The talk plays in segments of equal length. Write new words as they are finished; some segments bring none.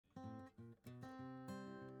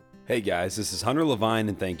Hey guys, this is Hunter Levine,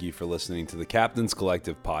 and thank you for listening to the Captain's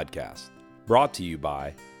Collective podcast, brought to you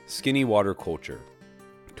by Skinny Water Culture,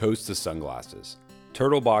 Costa Sunglasses,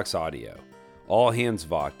 Turtle Box Audio, All Hands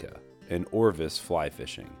Vodka, and Orvis Fly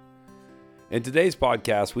Fishing. In today's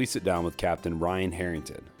podcast, we sit down with Captain Ryan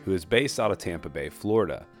Harrington, who is based out of Tampa Bay,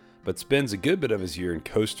 Florida, but spends a good bit of his year in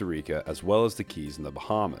Costa Rica as well as the Keys and the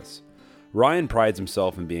Bahamas. Ryan prides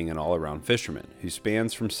himself in being an all-around fisherman who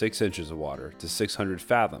spans from 6 inches of water to 600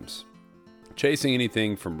 fathoms, chasing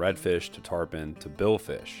anything from redfish to tarpon to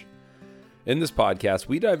billfish. In this podcast,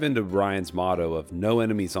 we dive into Ryan's motto of no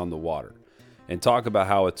enemies on the water and talk about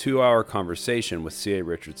how a 2-hour conversation with C.A.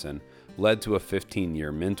 Richardson led to a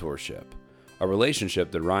 15-year mentorship, a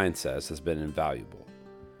relationship that Ryan says has been invaluable.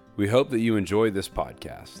 We hope that you enjoy this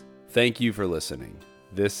podcast. Thank you for listening.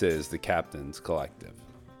 This is the Captain's Collective.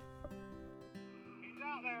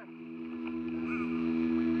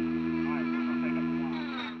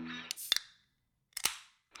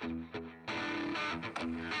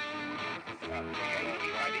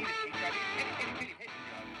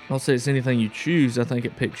 I'll say it's anything you choose, I think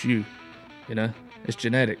it picks you. You know, it's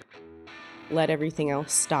genetic. Let everything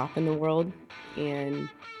else stop in the world and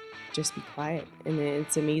just be quiet. And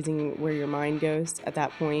it's amazing where your mind goes at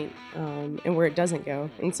that point, and where it doesn't go.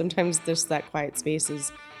 And sometimes just that quiet space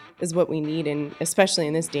is what we need, and especially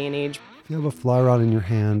in this day and age. If you have a fly rod in your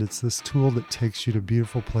hand, it's this tool that takes you to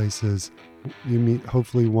beautiful places. You meet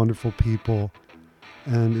hopefully wonderful people,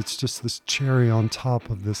 and it's just this cherry on top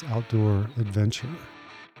of this outdoor adventure.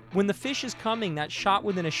 When the fish is coming, that shot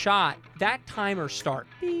within a shot, that timer starts.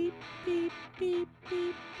 Beep, beep, beep,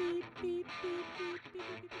 beep, beep, beep, beep, beep,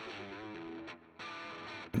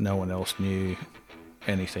 beep. No one else knew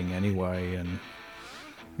anything anyway, and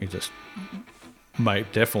you just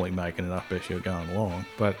definitely making it up as you're going along.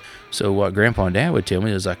 But so what Grandpa and Dad would tell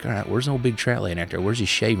me is like, all right, where's an old big trout laying out there? Where's his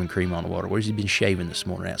shaving cream on the water? Where's he been shaving this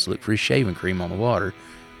morning at? So look for his shaving cream on the water,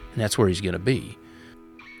 and that's where he's going to be.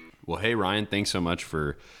 Well, hey, Ryan, thanks so much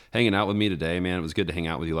for hanging out with me today, man. It was good to hang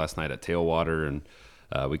out with you last night at Tailwater,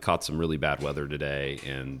 and we caught some really bad weather today,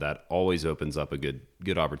 and that always opens up a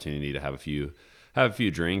good opportunity to have a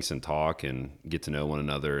few drinks and talk and get to know one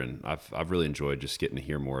another. And I've really enjoyed just getting to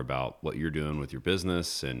hear more about what you're doing with your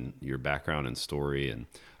business and your background and story. And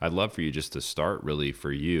I'd love for you just to start really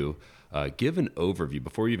for you. Give an overview,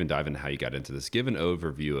 before you even dive into how you got into this, give an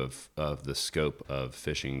overview of the scope of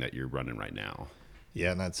fishing that you're running right now.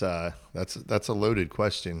 Yeah, and that's a loaded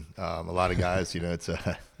question. A lot of guys, it's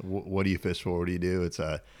what do you fish for? What do you do? It's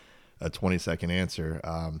a 20-second answer.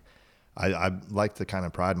 I like to kind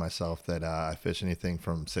of pride myself that I fish anything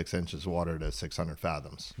from 6 inches of water to 600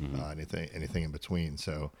 fathoms, anything in between.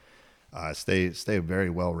 So stay very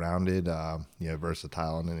well rounded,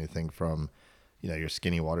 versatile in anything from your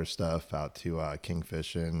skinny water stuff out to king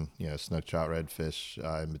fishing, snook trout, redfish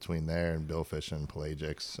in between there, and bill fishing,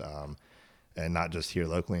 pelagics. And not just here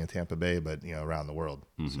locally in Tampa Bay, but around the world.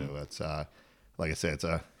 So it's like I said,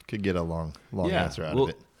 could get a long answer out of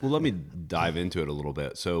it. Well, let me dive into it a little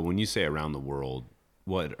bit. So when you say around the world,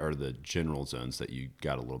 what are the general zones that you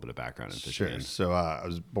got a little bit of background in fishing in? So I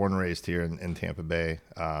was born and raised here in Tampa Bay,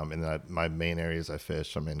 and my main areas I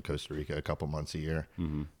fish. I'm in Costa Rica a couple months a year.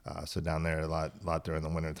 So down there a lot during the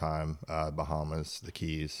wintertime, Bahamas, the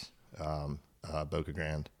Keys, Boca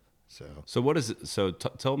Grande. So what is it? So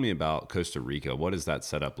tell me about Costa Rica. What does that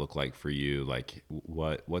setup look like for you? Like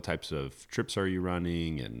what types of trips are you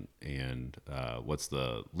running, and what's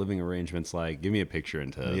the living arrangements like? Give me a picture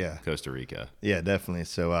into Costa Rica. Yeah, definitely.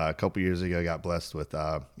 So a couple years ago, I got blessed with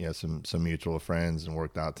some mutual friends and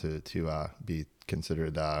worked out to be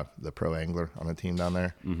considered the pro angler on the team down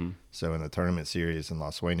there. So in the tournament series in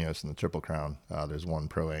Los Sueños in the Triple Crown, there's one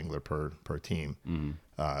pro angler per team.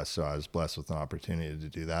 So I was blessed with an opportunity to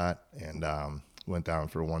do that, and went down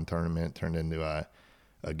for one tournament, turned into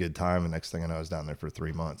a good time. And next thing I know, I was down there for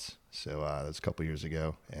 3 months. So that was a couple years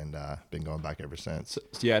ago, and been going back ever since. So,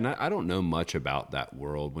 yeah, and I don't know much about that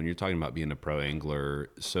world. When you're talking about being a pro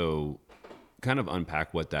angler, so kind of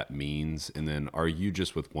unpack what that means, and then are you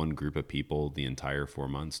just with one group of people the entire 4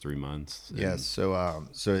 months, 3 months? Yes. So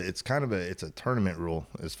it's kind of it's a tournament rule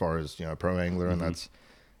as far as pro angler, and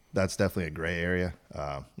that's definitely a gray area.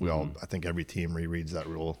 I think every team rereads that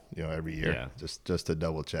rule every year, just to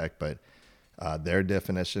double check. But their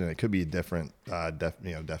definition, and it could be different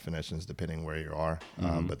definitions depending where you are,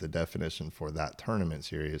 but the definition for that tournament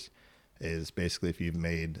series is basically if you've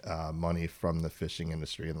made money from the fishing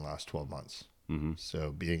industry in the last 12 months.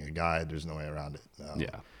 So being a guide, there's no way around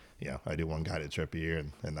it. I do one guided trip a year,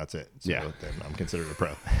 and that's it. So then I'm considered a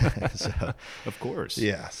pro. So, of course.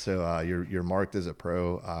 Yeah. So you're marked as a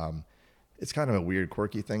pro. it's kind of a weird,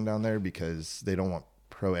 quirky thing down there because they don't want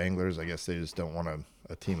pro anglers. I guess they just don't want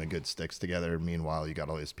a team of good sticks together. Meanwhile, you got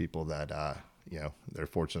all these people that, they're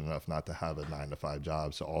fortunate enough not to have a 9-to-5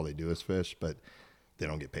 job. So all they do is fish, but they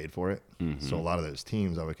don't get paid for it. So a lot of those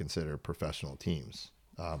teams I would consider professional teams,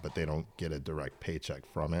 but they don't get a direct paycheck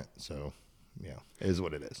from it. So, it is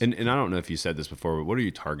what it is. And I don't know if you said this before, but what are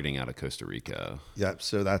you targeting out of Costa Rica? Yeah,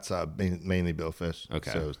 so that's mainly billfish.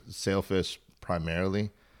 Okay. So sailfish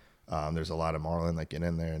primarily. There's a lot of marlin that get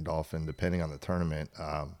in there and dolphin, depending on the tournament.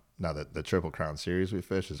 Now, the Triple Crown Series we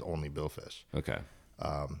fish is only billfish. Okay.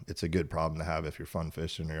 It's a good problem to have if you're fun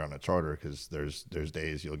fishing or you're on a charter, because there's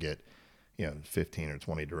days you'll get 15 or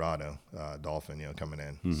 20 Dorado dolphin coming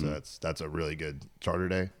in. So that's a really good charter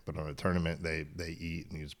day. But on a tournament, they eat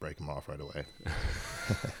and you just break them off right away.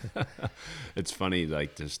 It's funny,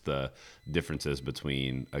 like just the differences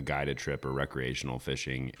between a guided trip or recreational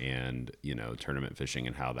fishing and tournament fishing,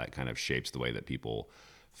 and how that kind of shapes the way that people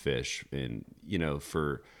fish. And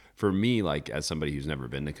for me, like as somebody who's never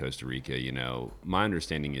been to Costa Rica, my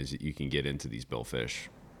understanding is that you can get into these billfish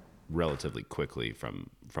relatively quickly from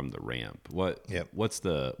the ramp. What's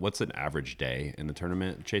an average day in the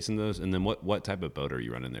tournament chasing those? And then what type of boat are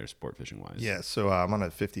you running there sport fishing wise? Yeah, so I'm on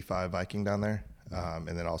a 55 Viking down there, and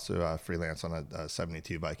then also freelance on a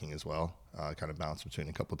 72 Viking as well. Kind of bounce between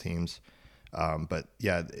a couple teams. But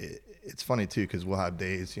yeah, it's funny too, because we'll have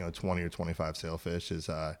days 20 or 25 sailfish is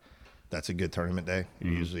that's a good tournament day.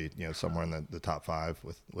 You're usually somewhere in the top 5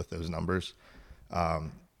 with those numbers.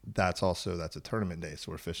 That's a tournament day,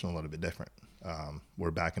 so we're fishing a little bit different.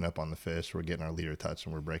 We're backing up on the fish, we're getting our leader touch,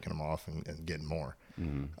 and we're breaking them off and getting more.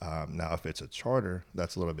 Now, if it's a charter,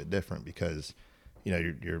 that's a little bit different, because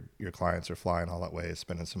your clients are flying all that way,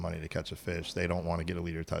 spending some money to catch a fish. They don't want to get a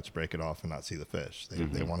leader touch, break it off, and not see the fish.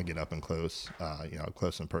 They want to get up and close,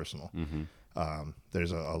 close and personal.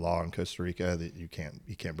 There's a law in Costa Rica that you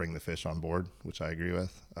can't bring the fish on board, which I agree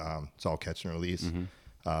with. It's all catch and release.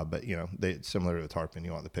 But similar to a tarpon,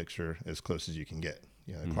 you want the picture as close as you can get.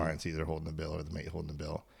 The client's either holding the bill or the mate holding the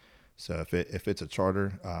bill. So if it's a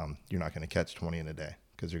charter, you're not going to catch 20 in a day,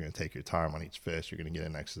 because you're going to take your time on each fish. You're going to get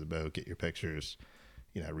in next to the boat, get your pictures,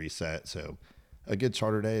 reset. So a good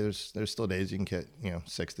charter day, there's still days you can get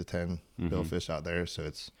 6 to 10 billfish out there. So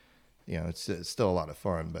it's it's still a lot of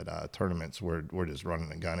fun. But tournaments, we're just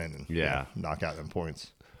running and gunning and knock out them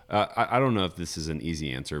points. I don't know if this is an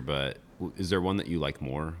easy answer, but is there one that you like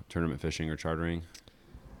more, tournament fishing or chartering?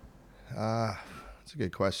 That's a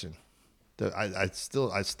good question. I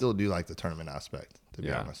still do like the tournament aspect, to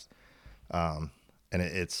be honest. And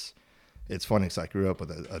it's funny, because I grew up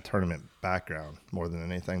with a tournament background more than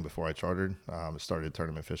anything before I chartered. I started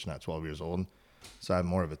tournament fishing at 12 years old. So I have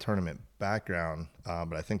more of a tournament background,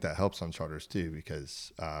 but I think that helps on charters too,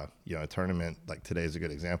 because a tournament like today is a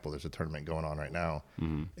good example. There's a tournament going on right now.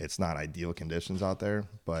 It's not ideal conditions out there,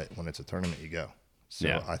 but when it's a tournament, you go.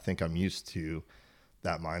 So I think I'm used to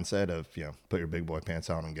that mindset of put your big boy pants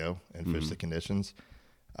on and go and fish the conditions.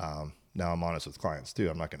 Now I'm honest with clients too.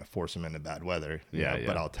 I'm not going to force them into bad weather,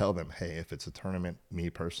 but I'll tell them, hey, if it's a tournament, me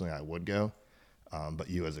personally, I would go. But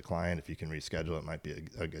you as a client, if you can reschedule, it might be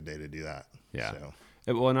a good day to do that. Yeah. So.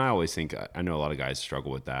 Well, and I always think, I know a lot of guys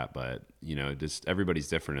struggle with that, but just everybody's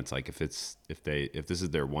different. It's like if this is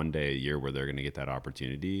their one day a year where they're going to get that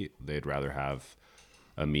opportunity, they'd rather have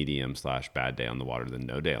a medium / bad day on the water than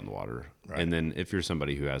no day on the water. Right. And then if you're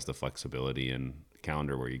somebody who has the flexibility and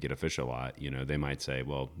calendar where you get a fish a lot, they might say,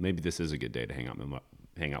 well, maybe this is a good day to hang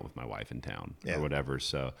out with my wife in town or whatever.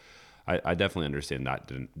 So I definitely understand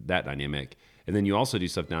that dynamic. And then you also do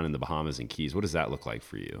stuff down in the Bahamas and Keys. What does that look like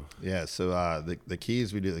for you? Yeah, so the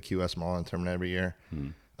Keys, we do the Key West Marlin Tournament every year.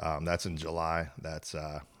 That's in July. That's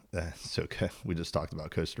so we just talked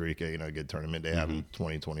about Costa Rica, a good tournament day, having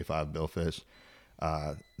 20, 25 billfish.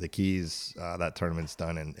 The Keys, that tournament's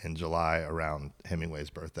done in July around Hemingway's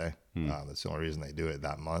birthday. That's the only reason they do it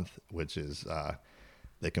that month, which is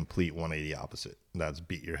the complete 180 opposite. That's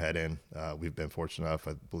beat your head in. We've been fortunate enough.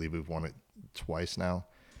 I believe we've won it twice now.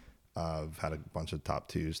 I've had a bunch of top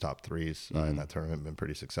 2s, top 3s in that tournament, been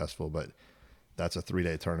pretty successful, but that's a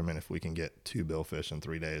 3-day tournament. If we can get 2 billfish in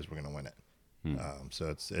 3 days, we're going to win it.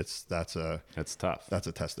 So that's tough. That's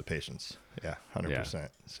a test of patience. Yeah, 100%. Yeah.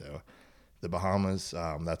 So the Bahamas,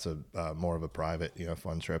 that's a more of a private,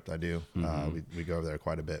 fun trip I do. We go over there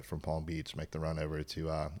quite a bit from Palm Beach, make the run over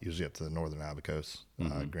to usually up to the northern Abacos,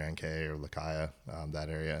 Grand Cay or La Caya, that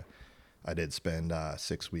area. I did spend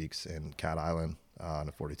 6 weeks in Cat Island on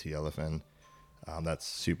a 42 yellowfin. That's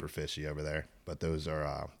super fishy over there, but those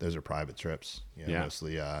are private trips.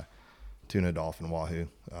 Mostly tuna, dolphin, wahoo,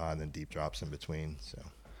 and then deep drops in between. So.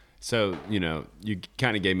 So, you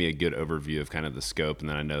kind of gave me a good overview of kind of the scope, and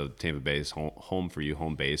then I know Tampa Bay is home for you,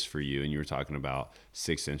 home base for you, and you were talking about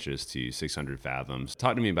 6 inches to 600 fathoms.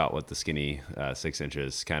 Talk to me about what the Skinny 6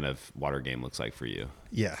 inches kind of water game looks like for you.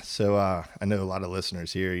 Yeah, so I know a lot of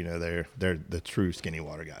listeners here, they're the true skinny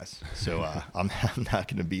water guys. So I'm not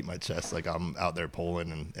going to beat my chest like I'm out there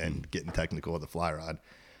pulling and getting technical with the fly rod.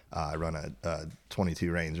 I run a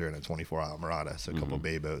 22 Ranger and a 24 Almirada, so a couple of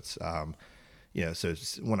bay boats. So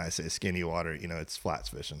when I say skinny water, it's flats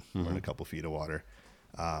fishing. We're in a couple feet of water.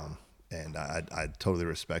 And I totally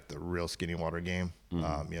respect the real skinny water game.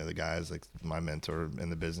 The guys like my mentor in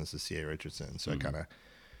the business is C.A. Richardson. So I kind of,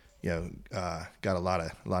 got a lot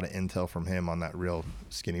of intel from him on that real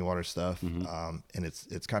skinny water stuff. And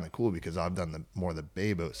it's kind of cool because I've done more the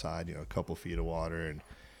bay boat side, a couple feet of water, and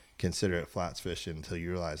consider it flats fishing until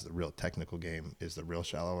you realize the real technical game is the real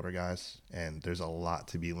shallow water guys. And there's a lot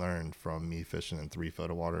to be learned from me fishing in 3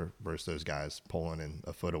 foot of water versus those guys pulling in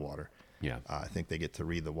a foot of water. Yeah. I think they get to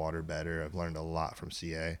read the water better. I've learned a lot from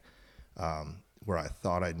CA, where I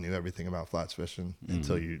thought I knew everything about flats fishing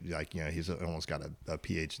until he's almost got a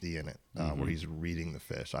PhD in it, where he's reading the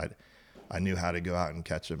fish. I knew how to go out and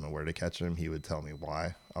catch them and where to catch them. He would tell me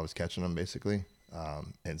why I was catching them basically.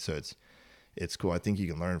 And so it's cool. I think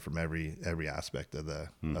you can learn from every aspect of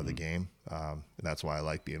the game. And that's why I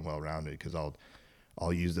like being well-rounded, because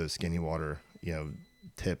I'll use those skinny water,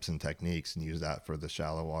 tips and techniques and use that for the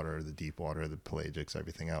shallow water, the deep water, the pelagics,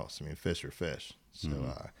 everything else. I mean, fish are fish. So,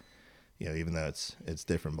 even though it's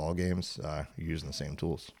different ball games, you're using the same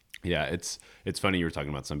tools. Yeah. It's funny. You were talking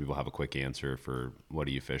about some people have a quick answer for what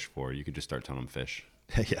do you fish for? You could just start telling them fish.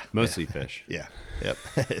 Yeah. Mostly fish. Yeah. Yep.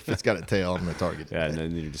 If it's got a tail, I'm going to target it. Yeah. And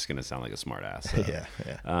then you're just going to sound like a smart ass. So.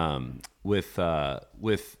 Yeah.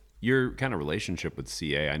 With your kind of relationship with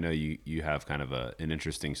CA, I know you have kind of an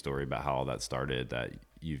interesting story about how all that started that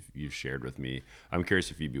you've shared with me. I'm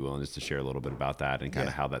curious if you'd be willing just to share a little bit about that and kind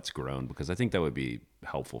of how that's grown, because I think that would be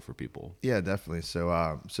helpful for people. Yeah, definitely.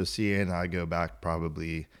 So CA and I go back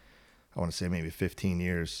probably, I want to say maybe 15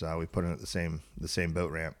 years. We put in at the same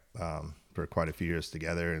boat ramp for quite a few years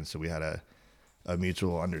together, and so we had a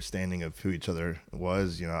mutual understanding of who each other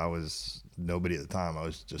was. I was nobody at the time. I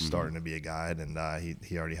was just starting to be a guide, and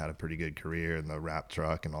he already had a pretty good career in the wrap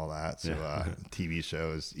truck and all that. So TV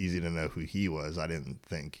show is easy to know who he was. I didn't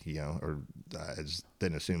think, or I just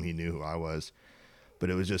didn't assume he knew who I was. But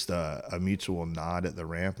it was just a mutual nod at the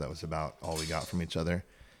ramp. That was about all we got from each other.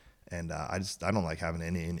 And I don't like having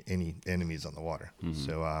any enemies on the water.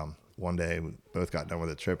 So one day we both got done with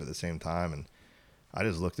a trip at the same time, and I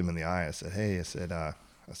just looked him in the eye. I said, "Hey," I said,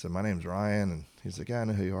 "My name's Ryan." And he's like, "Yeah, I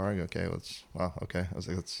know who you are." I go, "Okay, okay." I was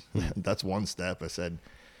like, that's one step. I said,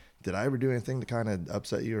 "Did I ever do anything to kind of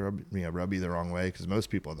upset you or rub you the wrong way?" Because most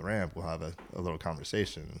people on the ramp will have a little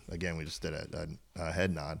conversation. Again, we just did a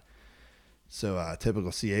head nod. So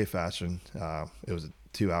typical CA fashion, it was a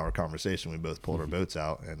 2-hour conversation. We both pulled our boats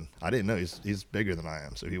out, and I didn't know he's bigger than I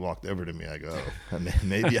am. So he walked over to me. I go, "Oh,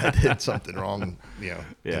 maybe I did something wrong, in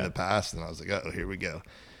the past." And I was like, "Oh, here we go."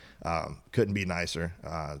 Couldn't be nicer.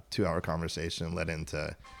 2-hour conversation led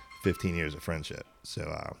into 15 years of friendship. So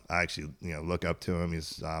I actually, look up to him.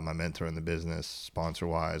 He's my mentor in the business, sponsor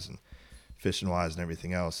wise and fishing wise and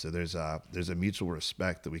everything else. So there's a mutual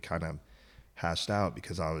respect that we kind of hashed out,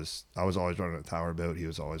 because I was always running a tower boat. He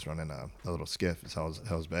was always running a little skiff at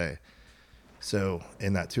Hell's Bay. So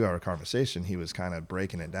in that 2-hour conversation, he was kind of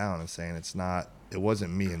breaking it down and saying it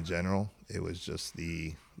wasn't me in general. It was just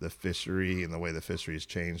the fishery and the way the fishery has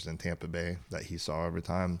changed in Tampa Bay that he saw over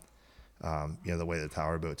time. The way the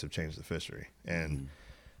tower boats have changed the fishery. And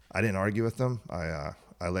I didn't argue with him. I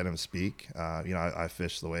let him speak. I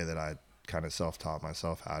fished the way that I kind of self-taught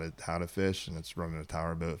myself how to fish, and it's running a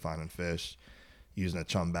tower boat, finding fish, using a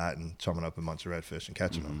chum bat and chumming up a bunch of redfish and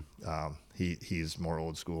catching them. He's more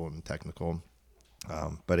old school and technical,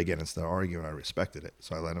 but again, instead of arguing, I respected it,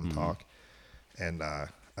 so I let him talk. And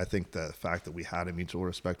I think the fact that we had a mutual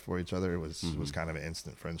respect for each other was kind of an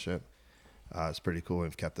instant friendship. It's pretty cool.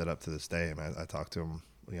 We've kept that up to this day. I talk to him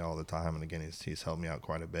all the time, and again, he's helped me out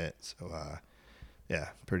quite a bit. So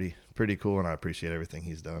pretty cool, and I appreciate everything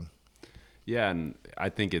he's done. Yeah, and I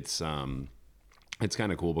think it's kind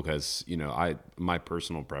of cool because, my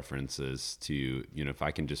personal preference is to, if I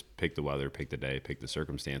can just pick the weather, pick the day, pick the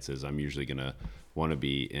circumstances, I'm usually going to want to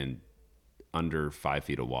be in under 5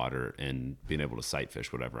 feet of water and being able to sight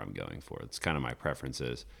fish whatever I'm going for. It's kind of my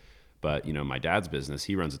preferences. But, my dad's business,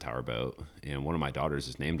 he runs a tower boat, and one of my daughters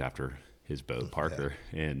is named after his boat, Parker.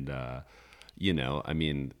 Yeah. And,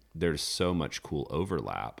 there's so much cool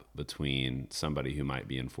overlap between somebody who might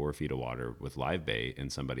be in 4 feet of water with live bait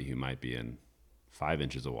and somebody who might be in 5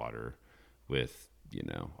 inches of water with, you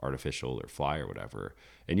know, artificial or fly or whatever.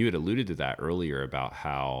 And you had alluded to that earlier about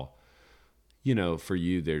how, you know, for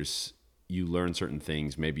you, you learn certain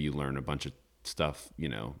things. Maybe you learn a bunch of stuff, you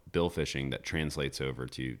know, bill fishing that translates over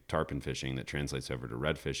to tarpon fishing, that translates over to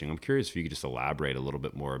red fishing. I'm curious if you could just elaborate a little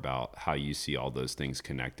bit more about how you see all those things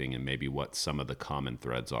connecting and maybe what some of the common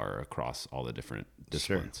threads are across all the different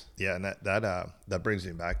disciplines. Sure. Yeah. And that brings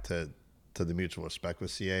me back to the mutual respect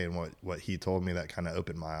with CA, and what he told me that kind of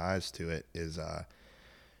opened my eyes to it is, I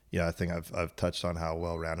think I've touched on how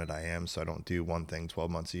well-rounded I am. So I don't do one thing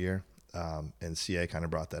 12 months a year. And CA kind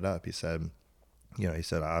of brought that up. He said,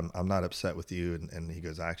 I'm not upset with you. And he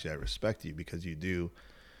goes, actually, I respect you because you do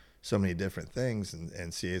so many different things.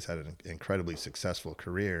 And CA's had an incredibly successful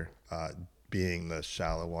career, being the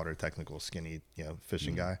shallow water, technical, skinny,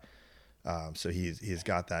 fishing guy. So he's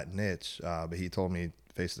got that niche. But he told me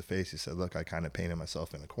face to face, he said, look, I kind of painted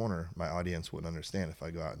myself in a corner. My audience wouldn't understand if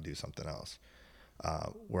I go out and do something else.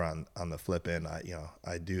 Where on the flip end,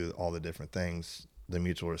 I do all the different things, the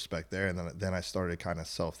mutual respect there. And then I started kind of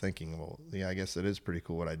self-thinking, well, yeah, I guess it is pretty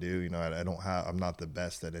cool what I do. I'm not the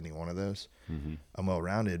best at any one of those. Mm-hmm. I'm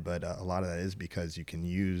well-rounded, but a lot of that is because you can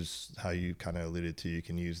use, how you kind of alluded to, you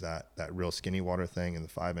can use that real skinny water thing in the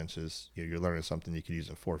 5 inches. You're learning something you could use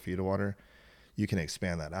in 4 feet of water. You can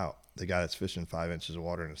expand that out. The guy that's fishing 5 inches of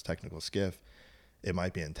water in his technical skiff, it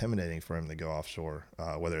might be intimidating for him to go offshore,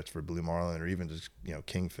 whether it's for blue marlin or even just,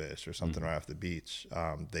 kingfish or something right off the beach.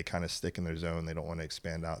 They kind of stick in their zone. They don't want to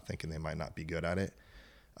expand out thinking they might not be good at it.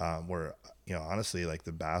 Where, honestly, like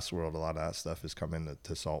the bass world, a lot of that stuff has come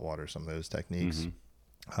into saltwater, some of those techniques.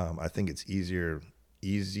 Mm-hmm. I think it's easier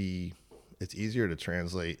to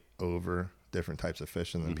translate over different types of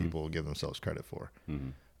fishing than people will give themselves credit for.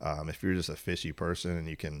 Mm-hmm. If you're just a fishy person and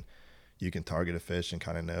you can target a fish and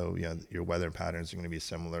kind of know, your weather patterns are going to be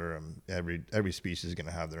similar. Every species is going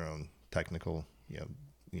to have their own technical,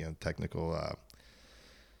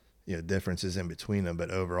 differences in between them. But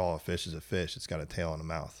overall, a fish is a fish. It's got a tail and a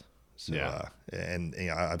mouth. So,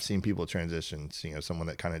 I've seen people transition. Someone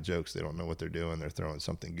that kind of jokes, they don't know what they're doing. They're throwing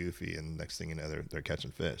something goofy, and next thing you know, they're catching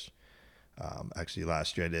fish. Actually,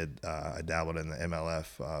 last year I dabbled in the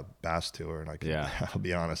MLF bass tour, and I'll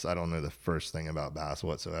be honest, I don't know the first thing about bass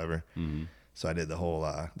whatsoever. Mm-hmm. So I did the whole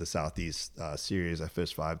the Southeast series. I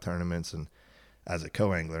fished 5 tournaments, and as a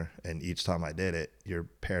co-angler, and each time I did it, you're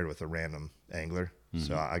paired with a random angler. Mm-hmm.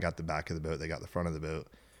 So I got the back of the boat, they got the front of the boat.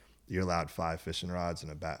 You're allowed 5 fishing rods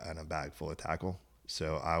and a bag full of tackle.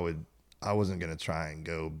 So I wasn't gonna try and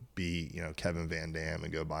go be Kevin Van Dam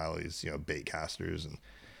and go buy all these bait casters and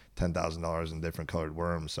 $10,000 in different colored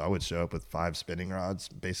worms. So I would show up with 5 spinning rods,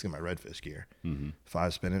 basically my redfish gear. Mm-hmm.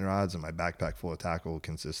 5 spinning rods, and my backpack full of tackle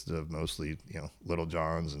consisted of mostly, Little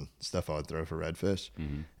Johns and stuff I would throw for redfish.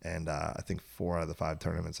 Mm-hmm. And I think 4 out of the 5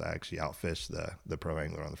 tournaments, I actually outfished the pro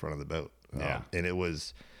angler on the front of the boat. And it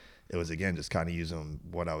was again, just kind of using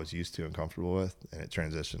what I was used to and comfortable with, and it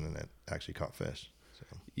transitioned and it actually caught fish. So.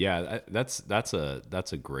 Yeah, that's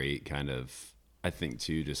a great kind of, I think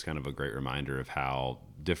too, just kind of a great reminder of how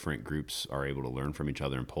different groups are able to learn from each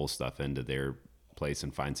other and pull stuff into their place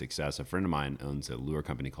and find success. A friend of mine owns a lure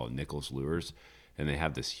company called Nichols Lures, and they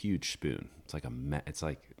have this huge spoon. It's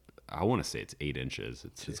like I want to say it's 8 inches.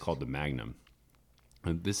 It's called the Magnum.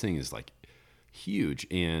 And this thing is like huge,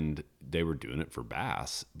 and they were doing it for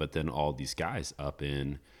bass, but then all these guys up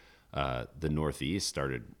in the Northeast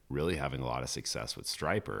started really having a lot of success with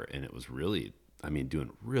striper, and it was really,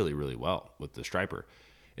 doing really, really well with the striper.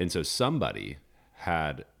 And so somebody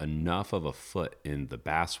had enough of a foot in the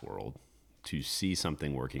bass world to see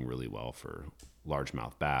something working really well for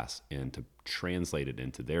largemouth bass and to translate it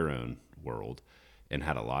into their own world, and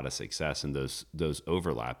had a lot of success in those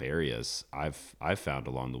overlap areas. I've found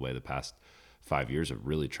along the way the past 5 years of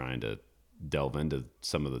really trying to delve into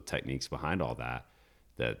some of the techniques behind all that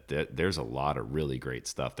there's a lot of really great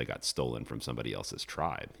stuff that got stolen from somebody else's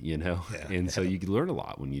tribe, So you can learn a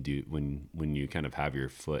lot when you kind of have your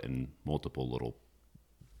foot in multiple little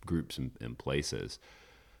groups and places.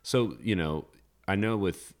 So, I know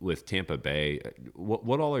with Tampa Bay,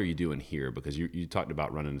 what all are you doing here? Because you talked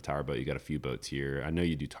about running a tower boat. You got a few boats here. I know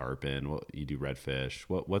you do tarpon. You do redfish.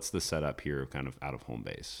 What's the setup here, kind of out of home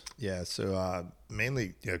base? Yeah, so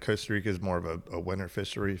mainly, Costa Rica is more of a winter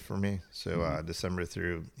fishery for me. So December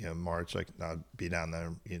through March, I'll be down there,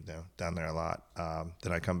 a lot.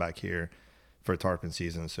 Then I come back here for tarpon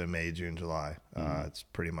season. So May, June, July. It's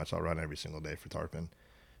pretty much I'll run every single day for tarpon.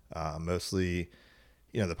 Mostly,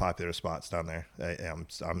 the popular spots down there.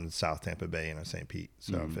 I'm in South Tampa Bay, St. Pete.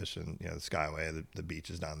 So I'm fishing, the Skyway, the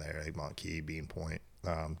beaches down there, Egmont Key, Bean Point,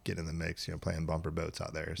 getting in the mix, playing bumper boats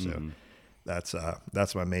out there. So That's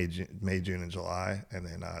my May, June, and July, and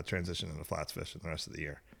then transition into flats fishing the rest of the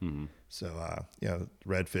year. Mm-hmm. So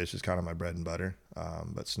redfish is kind of my bread and butter,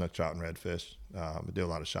 but snook, trout, and redfish. I do a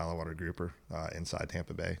lot of shallow water grouper inside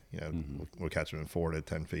Tampa Bay. We'll catch them in 4 to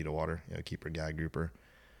 10 feet of water. Keeper, gag grouper.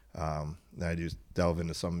 Then I do delve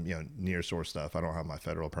into some near shore stuff. I don't have my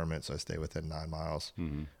federal permit, so I stay within 9 miles.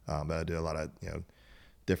 Mm-hmm. But I do a lot of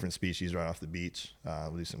different species right off the beach.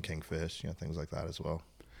 We do some kingfish, things like that as well.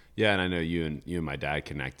 Yeah, and I know you and my dad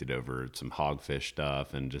connected over some hogfish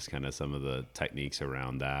stuff and just kind of some of the techniques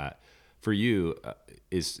around that. For you,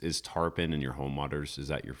 is tarpon in your home waters, is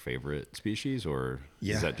that your favorite species, or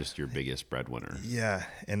is that just your biggest breadwinner? Yeah,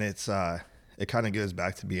 and it's it kind of goes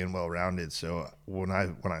back to being well-rounded. So when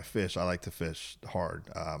I fish, I like to fish hard.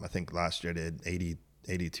 I think last year I did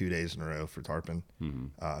 82 days in a row for tarpon.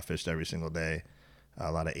 Mm-hmm. Fished every single day. A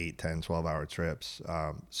lot of 8, 10, 12-hour trips.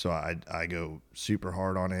 So I go super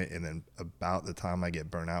hard on it, and then about the time I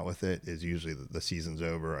get burnt out with it is usually the season's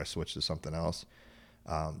over. I switch to something else.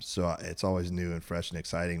 So it's always new and fresh and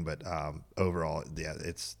exciting. But overall, yeah,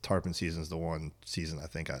 it's tarpon season is the one season I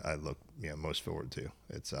think I look most forward to.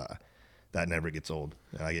 It's that never gets old.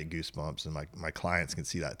 I get goosebumps, and my clients can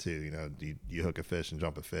see that too. You hook a fish and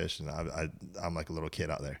jump a fish, and I'm like a little kid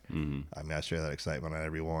out there. Mm-hmm. I mean, I share that excitement on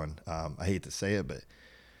every one. I hate to say it, but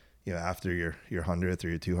after your 100th or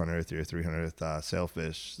your 200th or your 300th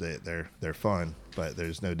sailfish, they're fun, but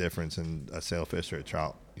there's no difference in a sailfish or a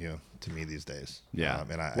trout, to me these days. Yeah.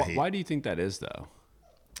 And why do you think that is though?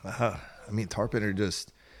 I mean, tarpon are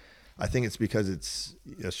just, I think it's because it's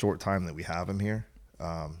a short time that we have them here.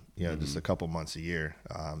 Just a couple months a year.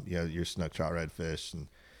 Your snook, trout, redfish, and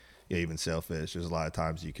even sailfish. There's a lot of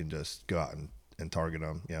times you can just go out and target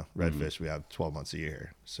them. Redfish, we have 12 months a year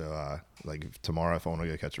here. So, tomorrow, if I want to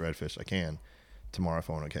go catch a redfish, I can. Tomorrow, if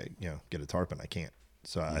I want to, get a tarpon, I can't.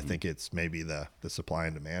 So I think it's maybe the supply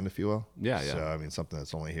and demand, if you will. Yeah. So I mean, something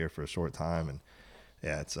that's only here for a short time, and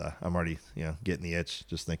it's I'm already getting the itch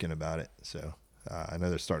just thinking about it. So. I know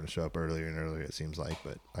they're starting to show up earlier and earlier, it seems like,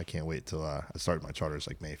 but I can't wait till I start my charters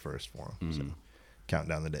like May 1st for them. So counting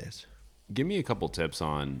down the days. Give me a couple tips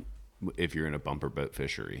on if you're in a bumper boat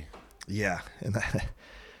fishery. Yeah. And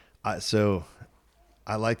so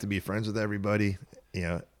I like to be friends with everybody,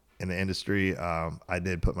 in the industry. I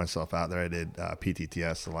did put myself out there. I did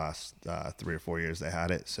PTTS the last 3 or 4 years they had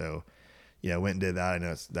it. So I went and did that. I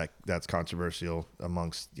know that's controversial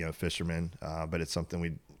amongst, fishermen, but it's something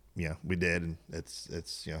we did, and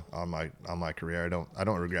it's on my career. I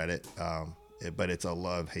don't regret it. But it's a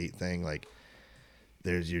love-hate thing. Like,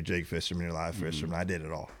 there's your jig fisherman, your live fisherman. I did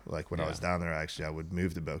it all. Like when I was down there, actually, I would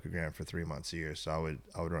move to Boca Grande for 3 months a year. So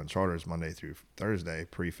I would run charters Monday through Thursday,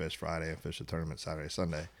 pre-fish Friday, and fish a tournament Saturday,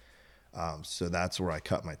 Sunday. So that's where I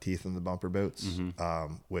cut my teeth in the bumper boats,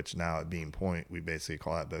 which now at Bean Point, we basically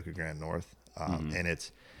call that Boca Grande North. And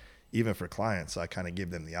it's, even for clients, I kind of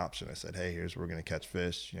give them the option. I said, hey, here's where we're going to catch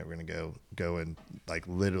fish. We're going to go and like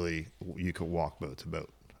literally you could walk boat to boat.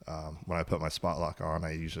 When I put my spot lock on,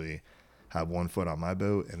 I usually have 1 foot on my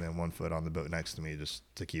boat and then 1 foot on the boat next to me, just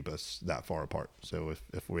to keep us that far apart. So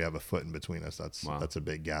if we have a foot in between us, that's a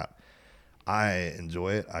big gap. I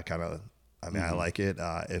enjoy it. I like it.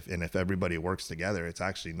 If everybody works together, it's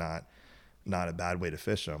actually not a bad way to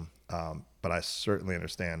fish them. But I certainly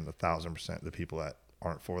understand 1,000% the people that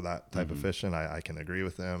aren't for that type of fishing. I can agree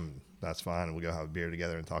with them. That's fine. And we'll go have a beer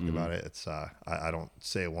together and talk about it. It's I don't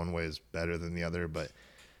say one way is better than the other, but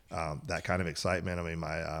that kind of excitement. I mean,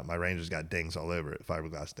 my Ranger's got dings all over it,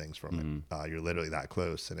 fiberglass dings from it. You're literally that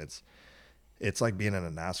close, and it's like being in a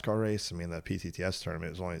NASCAR race. I mean, the PTTS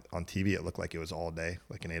tournament was only on TV. It looked like it was all day,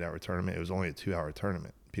 like an 8-hour tournament. It was only a 2-hour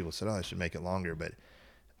tournament. People said, "Oh, I should make it longer," but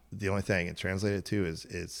the only thing it translated to is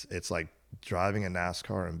it's like driving a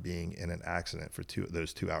NASCAR and being in an accident for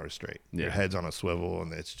those 2 hours straight. Your head's on a swivel,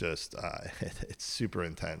 and it's just it's super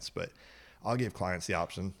intense. But I'll give clients the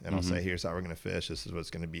option, and I'll say, here's how we're going to fish. This is what it's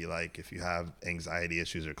going to be like. If you have anxiety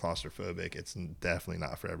issues or claustrophobic, it's definitely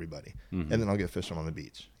not for everybody. And then I'll go fish them on the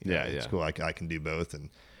beach. It's cool. I can do both, and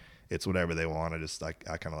it's whatever they want.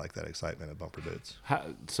 I kind of like that excitement of bumper boats.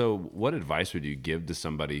 So what advice would you give to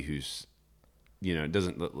somebody who's,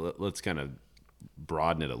 let's kind of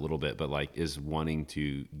broaden it a little bit, but like is wanting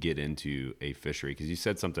to get into a fishery? Because you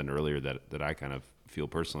said something earlier that I kind of feel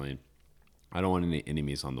personally, I don't want any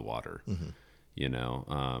enemies on the water,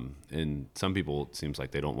 and some people, it seems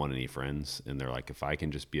like they don't want any friends, and they're like, if I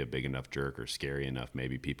can just be a big enough jerk or scary enough,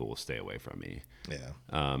 maybe people will stay away from me.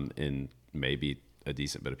 And maybe a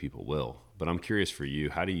decent bit of people will. But I'm curious for you,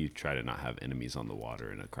 how do you try to not have enemies on the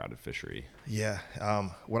water in a crowded fishery?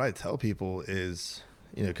 What I tell people is,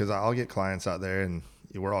 because I'll get clients out there, and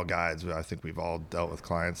we're all guides. I think we've all dealt with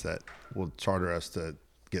clients that will charter us to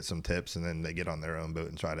get some tips, and then they get on their own boat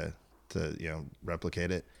and try to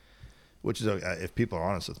replicate it, which is, if people are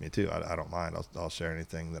honest with me too, I don't mind. I'll share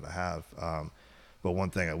anything that I have. But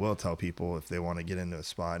one thing I will tell people, if they want to get into a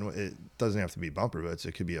spot, and it doesn't have to be bumper boats,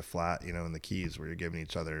 it could be a flat, in the Keys where you're giving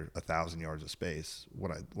each other 1,000 yards of space.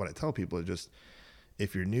 What I tell people is just,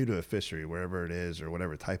 if you're new to a fishery, wherever it is or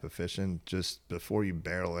whatever type of fishing, just before you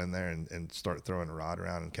barrel in there and start throwing a rod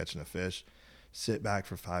around and catching a fish, sit back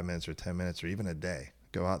for 5 minutes or 10 minutes or even a day.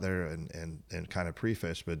 Go out there and kind of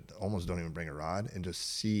pre-fish, but almost don't even bring a rod, and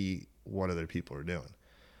just see what other people are doing.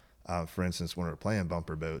 For instance, when we're playing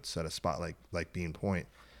bumper boats at a spot like Bean Point,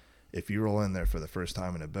 if you roll in there for the first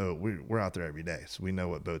time in a boat, we're out there every day, so we know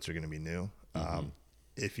what boats are going to be new.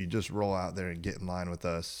 If you just roll out there and get in line with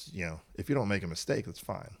us, if you don't make a mistake, that's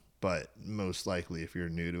fine. But most likely, if you're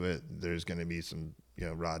new to it, there's going to be some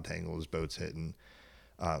rod tangles, boats hitting.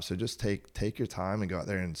 So just take your time and go out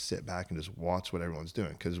there and sit back and just watch what everyone's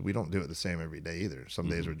doing, because we don't do it the same every day either. Some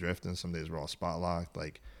days we're drifting, some days we're all spot locked.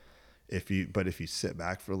 If you sit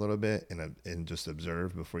back for a little bit and just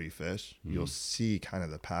observe before you fish, you'll see kind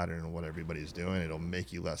of the pattern of what everybody's doing. It'll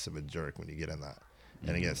make you less of a jerk when you get in that.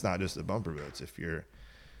 And again, it's not just the bumper boats. If you're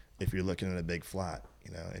looking at a big flat,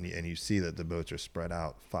 and you see that the boats are spread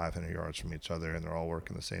out 500 yards from each other and they're all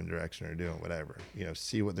working the same direction or doing whatever,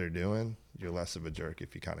 see what they're doing, you're less of a jerk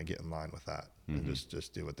if you kind of get in line with that and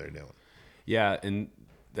just do what they're doing. Yeah, and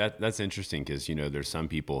that's interesting, because there's some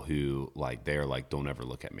people who they're like, don't ever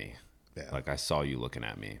look at me. Yeah. I saw you looking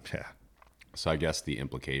at me. Yeah. So I guess the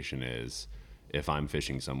implication is, if I'm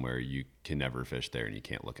fishing somewhere, you can never fish there and you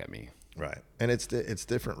can't look at me. Right. And it's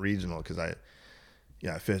different regional, because I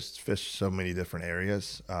fish so many different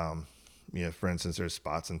areas. For instance, there's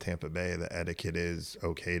spots in Tampa Bay that etiquette is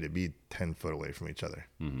okay to be 10 foot away from each other.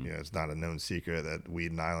 It's not a known secret that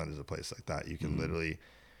Weeden Island is a place like that. You can literally,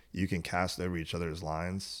 you can cast over each other's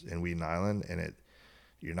lines in Weeden Island, and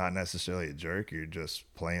you're not necessarily a jerk. You're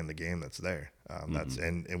just playing the game that's there.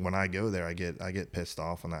 And when I go there, I get pissed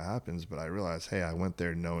off when that happens, but I realize, hey, I went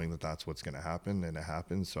there knowing that that's what's going to happen, and it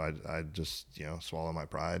happens. So I just, swallow my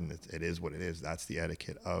pride, and it is what it is. That's the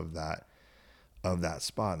etiquette of that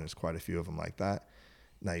spot. And there's quite a few of them like that.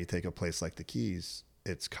 Now you take a place like the Keys,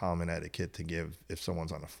 it's common etiquette to give, if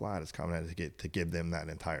someone's on a flat, it's common etiquette to give them that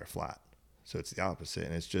entire flat. So it's the opposite.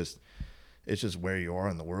 And it's just where you are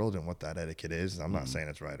in the world and what that etiquette is. And I'm not saying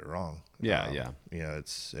it's right or wrong. Yeah.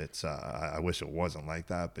 I wish it wasn't like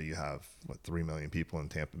that, but you have 3 million people in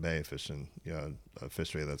Tampa Bay fishing, a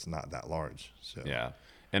fishery that's not that large. So yeah.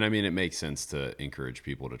 And I mean, it makes sense to encourage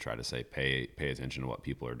people to try to say, pay attention to what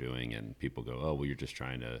people are doing. And people go, oh, well, you're just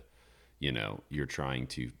trying to, you're trying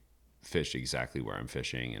to fish exactly where I'm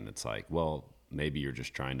fishing. And it's like, well, maybe you're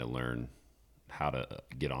just trying to learn how to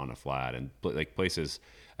get on a flat. And places,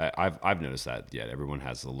 I've noticed that everyone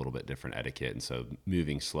has a little bit different etiquette. And so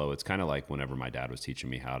moving slow, it's kind of like whenever my dad was teaching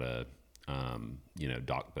me how to,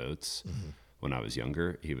 dock boats when I was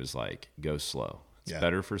younger, he was like, go slow. It's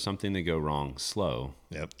better for something to go wrong slow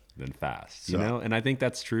than fast, you know? And I think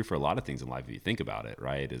that's true for a lot of things in life. If you think about it,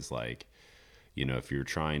 right, is like, if you're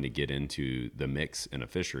trying to get into the mix in a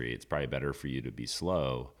fishery, it's probably better for you to be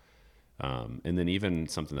slow. And then even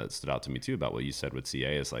something that stood out to me too about what you said with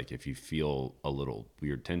CA is like, if you feel a little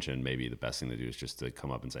weird tension, maybe the best thing to do is just to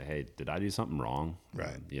come up and say, hey, did I do something wrong?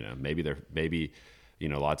 Right. Maybe a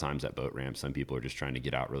lot of times at boat ramps, some people are just trying to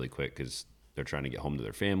get out really quick because they're trying to get home to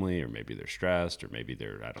their family, or maybe they're stressed, or maybe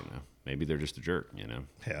I don't know, maybe they're just a jerk,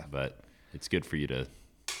 Yeah. But it's good for you to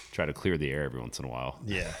try to clear the air every once in a while.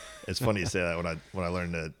 Yeah. It's funny you say that. When I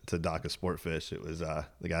learned to dock a sport fish, it was the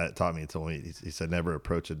guy that taught me told me, he said, never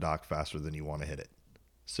approach a dock faster than you want to hit it.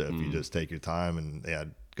 So if you just take your time,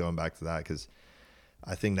 and going back to that, because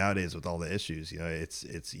I think nowadays with all the issues,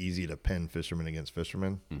 it's easy to pin fishermen against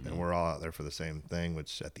fishermen, and we're all out there for the same thing,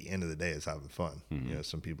 which at the end of the day is having fun.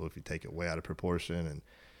 Some people, if you take it way out of proportion, and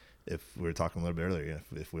if we were talking a little bit earlier,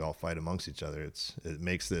 if we all fight amongst each other, it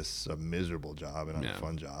makes this a miserable job and not a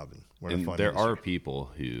fun job. And we're in a fun there industry. are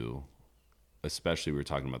people who, especially we were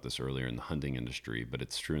talking about this earlier in the hunting industry, but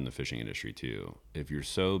it's true in the fishing industry too. If you're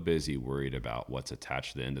so busy worried about what's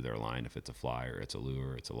attached to the end of their line, if it's a fly or it's a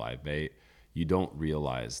lure or it's a live bait, you don't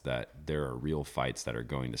realize that there are real fights that are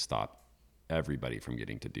going to stop everybody from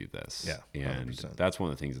getting to do this. Yeah, and 100%. That's one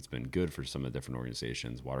of the things that's been good for some of the different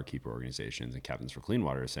organizations, waterkeeper organizations and Captains for Clean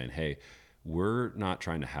Water, is saying, hey, we're not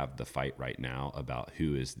trying to have the fight right now about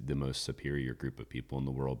who is the most superior group of people in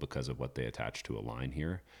the world because of what they attach to a line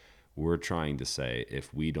here. We're trying to say,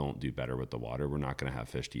 if we don't do better with the water, we're not going to have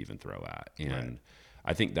fish to even throw at. And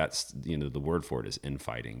I think that's, the word for it is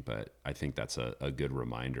infighting, but I think that's a good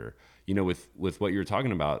reminder, with what you're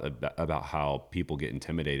talking about how people get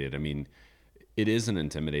intimidated. I mean, it is an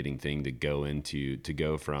intimidating thing to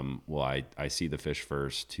go from, well, I see the fish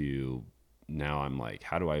first to now I'm like,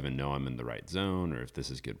 how do I even know I'm in the right zone or if this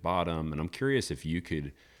is good bottom? And I'm curious if you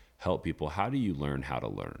could help people. How do you learn how to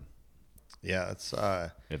learn? Yeah, it's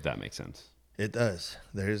If that makes sense. It does.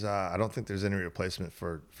 There's I don't think there's any replacement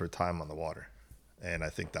for time on the water, and I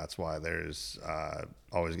think that's why there's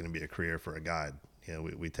always going to be a career for a guide.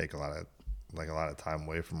 We take a lot of time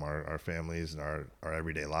away from our families and our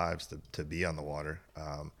everyday lives to be on the water.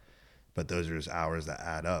 But those are just hours that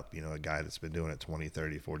add up. A guy that's been doing it 20,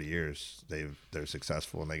 30, 40 years, they're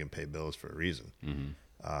successful and they can pay bills for a reason.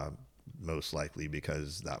 Most likely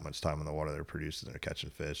because that much time on the water, they're producing, they're catching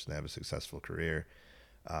fish, and they have a successful career.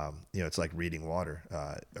 It's like reading water,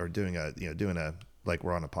 or doing like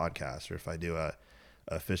we're on a podcast, or if I do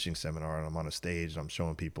a fishing seminar and I'm on a stage and I'm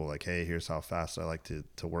showing people like, hey, here's how fast I like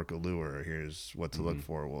to work a lure, or here's what to look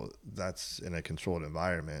for. Well, that's in a controlled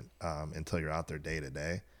environment until you're out there day to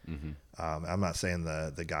day. I'm not saying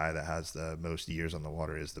the guy that has the most years on the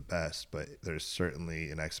water is the best, but there's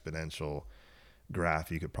certainly an exponential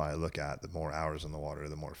graph you could probably look at. The more hours on the water,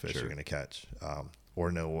 the more fish you're going to catch. Or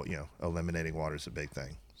eliminating water is a big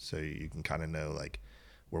thing. So you can kind of know, like,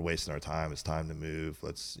 we're wasting our time. It's time to move.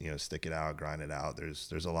 Let's, stick it out, grind it out.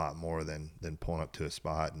 There's a lot more than pulling up to a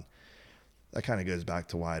spot. And that kind of goes back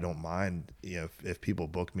to why I don't mind, if people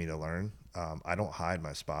book me to learn. I don't hide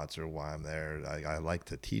my spots or why I'm there. I like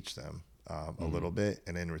to teach them a little bit.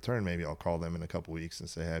 And in return, maybe I'll call them in a couple weeks and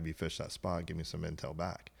say, hey, have you fished that spot? Give me some intel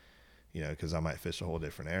back, because I might fish a whole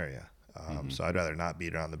different area. So I'd rather not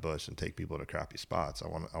beat around the bush and take people to crappy spots.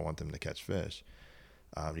 I want them to catch fish.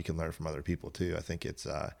 You can learn from other people too. I think it's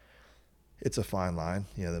a fine line.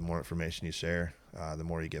 The more information you share, the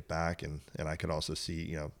more you get back. And I could also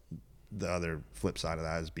see, the other flip side of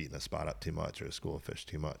that is beating a spot up too much or a school of fish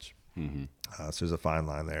too much. So there's a fine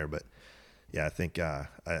line there. But yeah, I think,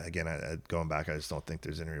 going back, I just don't think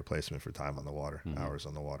there's any replacement for time on the water, hours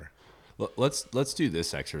on the water. Let's do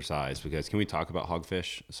this exercise, because can we talk about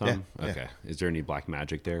hogfish some? Yeah, okay. Is there any black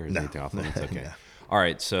magic there? Is No. anything off limits? Okay. No. All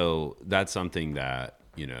right. So that's something that,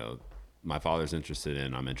 my father's interested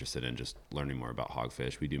in. I'm interested in just learning more about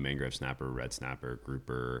hogfish. We do mangrove snapper, red snapper,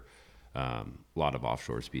 grouper, a lot of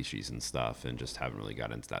offshore species and stuff, and just haven't really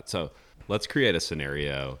got into that. So let's create a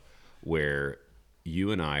scenario where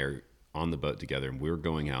you and I are on the boat together and we're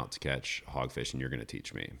going out to catch hogfish and you're going to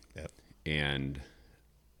teach me. Yep. And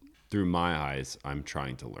through my eyes, I'm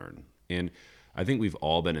trying to learn. And I think we've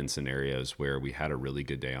all been in scenarios where we had a really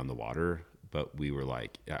good day on the water, but we were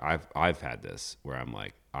like, I've had this where I'm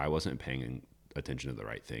like, I wasn't paying attention to the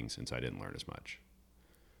right things, and so I didn't learn as much.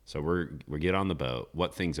 So we get on the boat.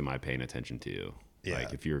 What things am I paying attention to? Yeah.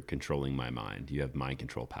 Like, if you're controlling my mind, you have mind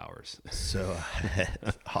control powers. So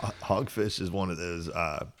hogfish is one of those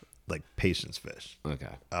like patience fish.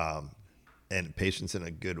 Okay. And patience in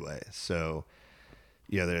a good way. So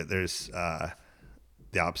there's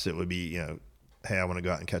the opposite would be, hey, I want to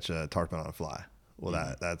go out and catch a tarpon on a fly.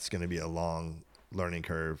 Well, that's going to be a long learning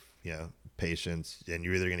curve, patience, and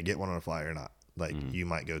you're either going to get one on a fly or not. Like you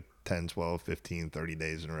might go 10, 12, 15, 30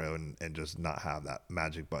 days in a row and just not have that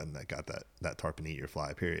magic button that got that tarpon eat your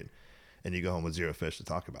fly, period. And you go home with zero fish to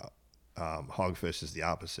talk about. Hogfish is the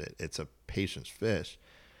opposite. It's a patience fish,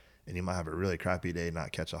 and you might have a really crappy day,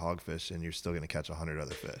 not catch a hogfish, and you're still going to catch 100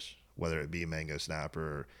 other fish, whether it be mango snapper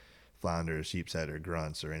or flounder, sheep's head, or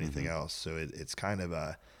grunts or anything else. So it's kind of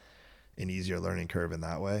an easier learning curve in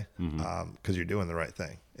that way, because you're doing the right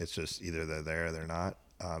thing. It's just either they're there or they're not,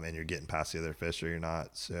 and you're getting past the other fish or you're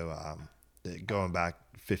not. So going back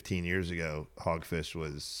 15 years ago, hogfish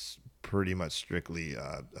was pretty much strictly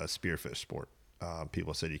a spearfish sport.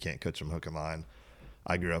 People said you can't catch them hook and line.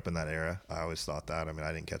 I grew up in that era. I always thought that. I mean,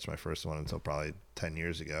 I didn't catch my first one until probably 10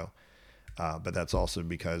 years ago. But that's also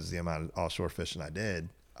because the amount of offshore fishing I did,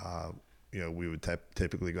 we would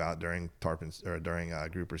typically go out during tarpons or during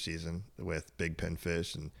grouper season with big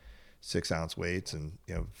pinfish and 6-ounce weights and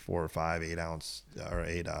 4 or 5 8-ounce or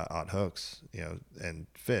 8-aught hooks, and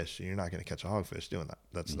fish. And you're not going to catch a hogfish doing that.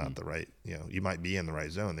 That's not the right. You might be in the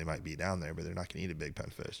right zone. They might be down there, but they're not going to eat a big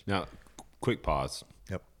pinfish. Now, quick pause.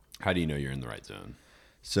 Yep. How do you know you're in the right zone?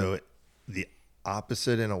 So the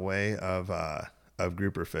opposite in a way of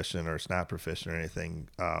grouper fishing or snapper fishing or anything.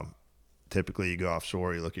 Typically you go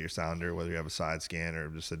offshore, you look at your sounder, whether you have a side scan or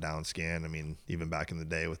just a down scan. I mean, even back in the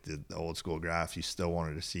day with the old school graphs, you still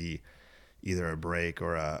wanted to see, either a break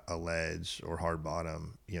or a ledge or hard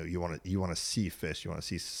bottom, you want to see fish. You want to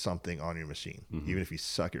see something on your machine. Even if you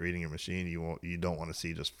suck at reading your machine, you don't want to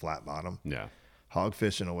see just flat bottom. Yeah.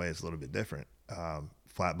 Hogfish in a way is a little bit different.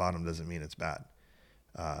 Flat bottom doesn't mean it's bad.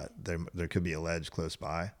 There could be a ledge close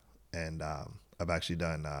by, and I've actually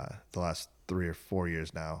done the last 3 or 4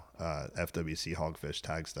 years now FWC hogfish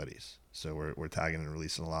tag studies. So we're tagging and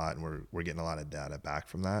releasing a lot, and we're getting a lot of data back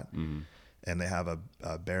from that. And they have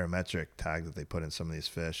a barometric tag that they put in some of these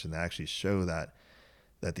fish, and they actually show that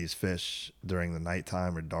these fish during the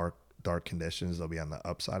nighttime or dark conditions, they'll be on the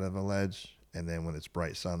upside of a ledge, and then when it's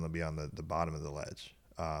bright sun, they'll be on the bottom of the ledge.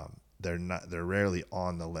 They're rarely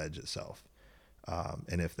on the ledge itself.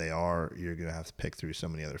 And if they are, you're going to have to pick through so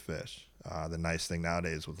many other fish. The nice thing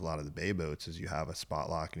nowadays with a lot of the bay boats is you have a spot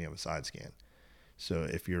lock and you have a side scan. So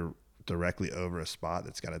if you're directly over a spot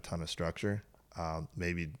that's got a ton of structure,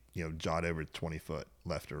 maybe jot over 20 foot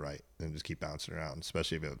left or right and just keep bouncing around.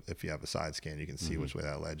 Especially if you have a side scan, you can see which way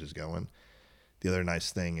that ledge is going. The other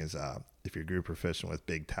nice thing is if you're grouper fishing with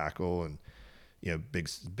big tackle and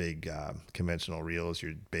big conventional reels,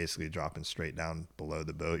 you're basically dropping straight down below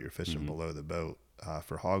the boat. You're fishing below the boat.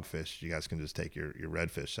 For hogfish, you guys can just take your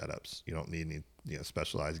redfish setups. You don't need any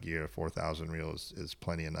specialized gear. 4,000 reel is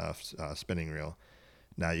plenty enough. Spinning reel.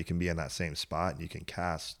 Now you can be in that same spot and you can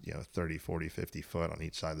cast 30, 40, 50 foot on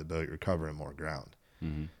each side of the boat. You're covering more ground.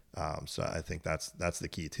 So I think that's the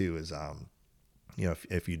key too. Is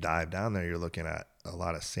if you dive down there, you're looking at a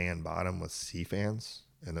lot of sand bottom with sea fans.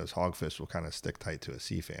 And those hogfish will kind of stick tight to a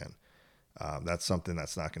sea fan. That's something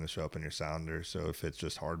that's not going to show up in your sounder. So if it's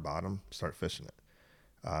just hard bottom, start fishing it.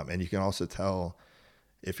 And you can also tell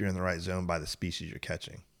if you're in the right zone by the species you're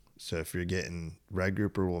catching. So if you're getting red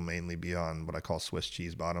grouper, will mainly be on what I call Swiss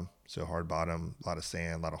cheese bottom. So hard bottom, a lot of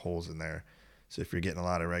sand, a lot of holes in there. So if you're getting a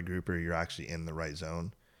lot of red grouper, you're actually in the right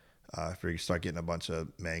zone. If you start getting a bunch of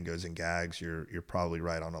mangoes and gags, you're probably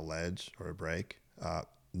right on a ledge or a break.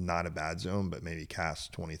 Not a bad zone, but maybe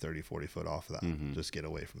cast 20, 30, 40 foot off of that. Just get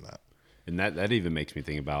away from that. And that even makes me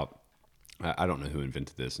think about, I don't know who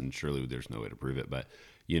invented this, and surely there's no way to prove it, but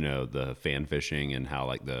the fan fishing and how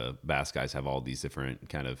like the bass guys have all these different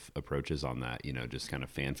kind of approaches on that, just kind of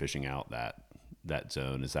fan fishing out that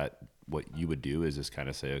zone. Is that what you would do? Is just kind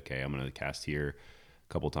of say, okay, I'm going to cast here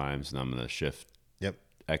a couple times and I'm going to shift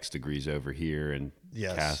X degrees over here and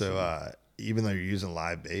cast. So, even though you're using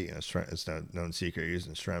live bait, it's no known secret, you're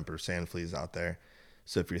using shrimp or sand fleas out there.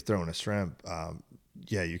 So if you're throwing a shrimp,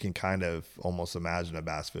 you can kind of almost imagine a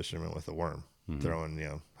bass fisherman with a worm throwing,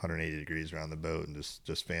 180 degrees around the boat and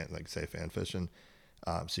just fan fishing.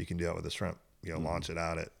 So you can do that with a shrimp, launch it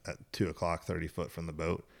out at 2 o'clock, 30 foot from the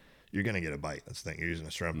boat. You're going to get a bite. That's the thing. You're using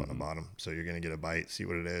a shrimp on the bottom. So you're going to get a bite, see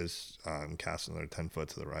what it is, and cast another 10 foot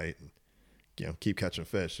to the right and, keep catching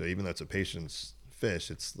fish. So even though it's a patience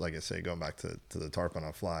fish, it's like I say, going back to the tarpon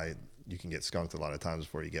on fly, you can get skunked a lot of times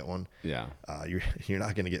before you get one. You're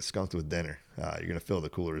not going to get skunked with dinner. You're going to fill the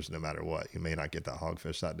coolers no matter what. You may not get that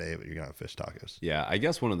hogfish that day, but you're going to have fish tacos. I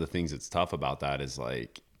guess one of the things that's tough about that is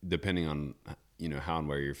like, depending on how and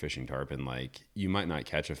where you're fishing tarpon, like you might not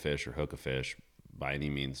catch a fish or hook a fish by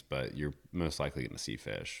any means, but you're most likely going to see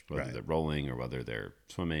fish, whether they're rolling or whether they're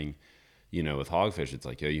swimming. With hogfish, it's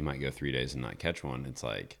like, you might go 3 days and not catch one. It's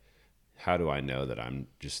like, how do I know that I'm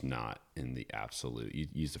just not in the absolute, you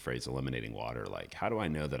use the phrase eliminating water. Like, how do I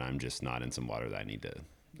know that I'm just not in some water that I need to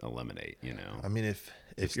eliminate, I mean, if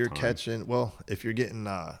you're catching, if you're getting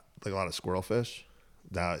like a lot of squirrel fish,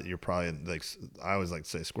 that you're probably like, I always like to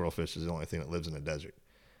say squirrel fish is the only thing that lives in a desert.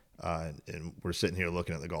 And we're sitting here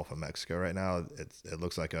looking at the Gulf of Mexico right now. It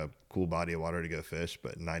looks like a cool body of water to go fish,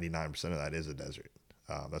 but 99% of that is a desert.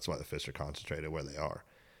 That's why the fish are concentrated where they are.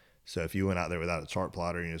 So if you went out there without a chart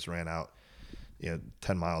plotter and you just ran out,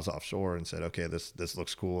 10 miles offshore and said, okay, this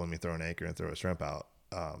looks cool, let me throw an anchor and throw a shrimp out,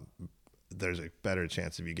 there's a better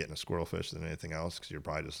chance of you getting a squirrel fish than anything else because you're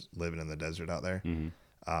probably just living in the desert out there.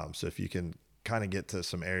 So if you can kind of get to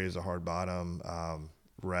some areas of hard bottom,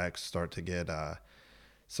 wrecks, start to get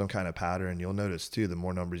some kind of pattern, you'll notice too, the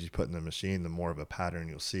more numbers you put in the machine, the more of a pattern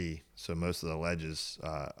you'll see. So most of the ledges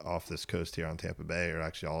off this coast here on Tampa Bay are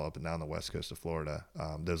actually all up and down the west coast of Florida.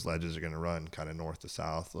 Those ledges are going to run kind of north to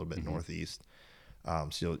south, a little bit northeast.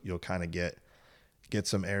 So you'll kind of get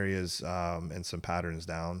some areas and some patterns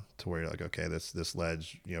down to where you're like, okay, this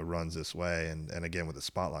ledge runs this way. And again, with the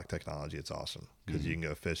spot lock technology, it's awesome because you can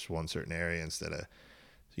go fish one certain area instead of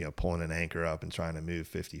pulling an anchor up and trying to move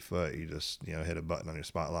 50 foot. You just hit a button on your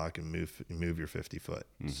spot lock and move your 50 foot.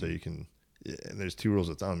 So you can, and there's 2 rules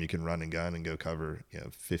of thumb. You can run and gun and go cover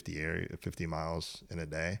 50 miles in a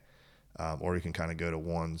day, or you can kind of go to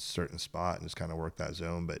one certain spot and just kind of work that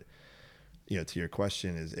zone. But to your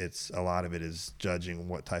question, is it's a lot of it is judging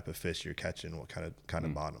what type of fish you're catching, what kind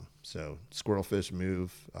of bottom. So squirrelfish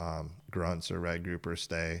move, grunts or red grouper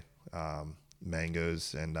stay,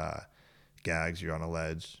 mangoes and gags, you're on a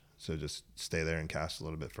ledge, so just stay there and cast a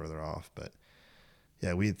little bit further off. But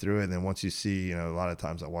yeah, weed through it, and then once you see, a lot of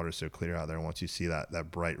times that water's so clear out there, and once you see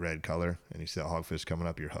that bright red color and you see that hogfish coming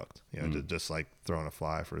up, you're hooked. Just like throwing a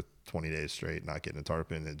fly for 20 days straight, not getting a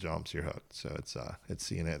tarpon, it jumps, you're hooked. So it's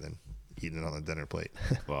seeing it and eating it on the dinner plate.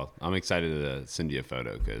 Well, I'm excited to send you a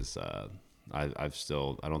photo because I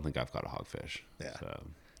don't think I've caught a hogfish. Yeah. So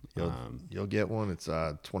you'll get one. It's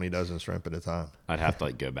 20 dozen shrimp at a time. I'd have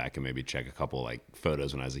to go back and maybe check a couple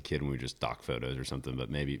photos when I was a kid when we were just stock photos or something. But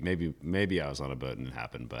maybe I was on a boat and it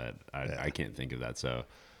happened, but I can't think of that. So,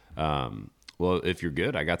 well, if you're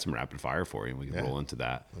good, I got some rapid fire for you and we can roll into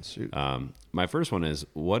that. Let's shoot. My first one is,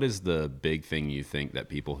 what is the big thing you think that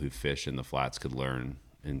people who fish in the flats could learn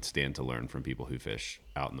and stand to learn from people who fish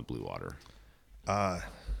out in the blue water?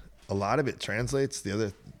 A lot of it translates.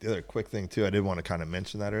 The other quick thing too, I did want to kind of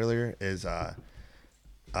mention that earlier, is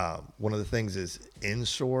one of the things is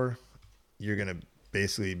inshore, you're going to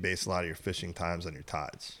basically base a lot of your fishing times on your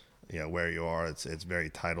tides. Where you are, it's very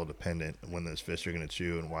tidal dependent when those fish are going to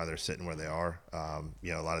chew and why they're sitting where they are. A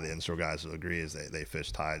lot of the inshore guys will agree is they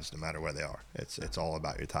fish tides no matter where they are. It's all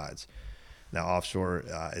about your tides. Now offshore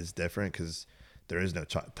is different because there is no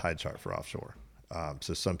tide chart for offshore.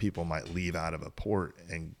 So some people might leave out of a port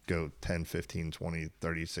and go 10, 15, 20,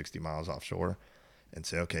 30, 60 miles offshore and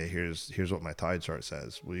say, okay, here's what my tide chart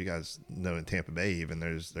says. Well, you guys know in Tampa Bay, even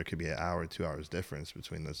there could be an hour, 2 hours difference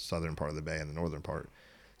between the southern part of the bay and the northern part.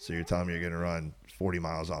 So you're telling me you're going to run 40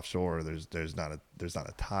 miles offshore. There's not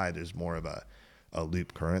a tide. There's more of a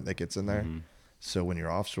loop current that gets in there. Mm-hmm. So when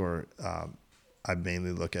you're offshore, I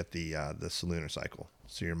mainly look at the lunar cycle.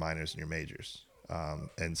 So your minors and your majors.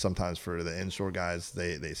 And sometimes for the inshore guys,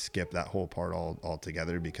 they skip that whole part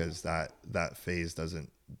altogether because that phase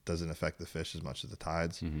doesn't affect the fish as much as the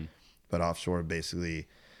tides. Mm-hmm. But offshore, basically,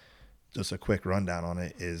 just a quick rundown on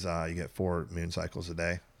it is you get 4 moon cycles a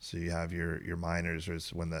day. So you have your minors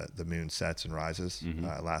is when the moon sets and rises, mm-hmm.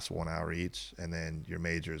 It lasts 1 hour each, and then your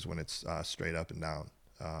majors when it's straight up and down.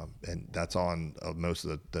 And that's on most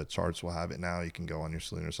of the charts will have it now. You can go on your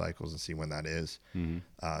lunar cycles and see when that is. Mm-hmm.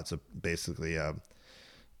 It's basically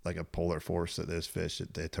like a polar force that those fish,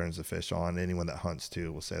 it turns the fish on. Anyone that hunts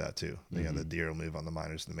too will say that too. Mm-hmm. The deer will move on the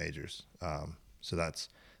minors and the majors. So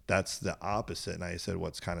that's the opposite. Now you said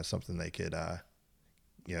what's kind of something they could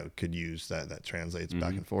could use that translates mm-hmm.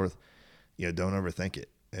 back and forth. Don't overthink it.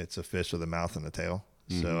 It's a fish with a mouth and a tail.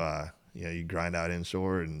 Mm-hmm. So you grind out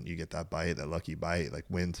inshore and you get that bite, that lucky bite, like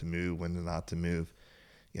when to move, when to not to move.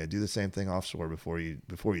 Do the same thing offshore before you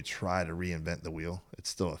try to reinvent the wheel. It's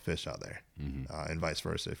still a fish out there, mm-hmm. And vice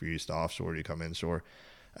versa. If you're used to offshore, you come inshore.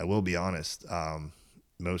 I will be honest.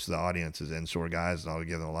 Most of the audience is inshore guys, and I'll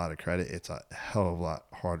give them a lot of credit. It's a hell of a lot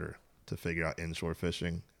harder to figure out inshore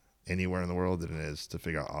fishing anywhere in the world than it is to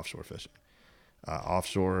figure out offshore fishing.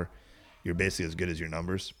 Offshore, you're basically as good as your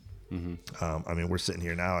numbers. Mm-hmm. We're sitting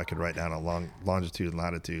here now. I could write down a longitude and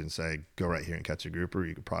latitude and say, go right here and catch a grouper.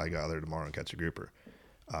 You could probably go out there tomorrow and catch a grouper.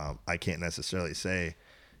 I can't necessarily say,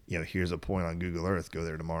 here's a point on Google Earth, go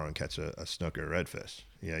there tomorrow and catch a snook or a redfish.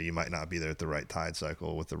 You might not be there at the right tide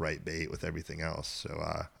cycle with the right bait, with everything else. So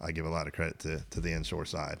I give a lot of credit to the inshore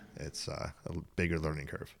side. It's a bigger learning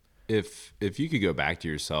curve. If you could go back to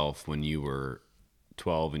yourself when you were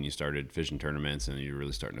 12 and you started fishing tournaments and you're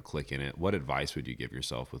really starting to click in it, what advice would you give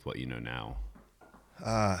yourself with what you know now?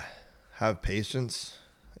 Have patience.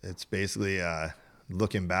 It's basically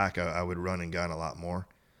looking back, I would run and gun a lot more.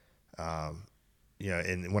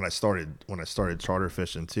 And when I started charter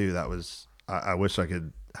fishing too, that was, I wish I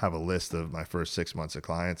could have a list of my first 6 months of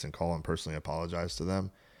clients and call and personally apologize to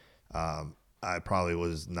them. I probably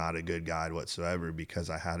was not a good guide whatsoever because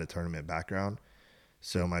I had a tournament background.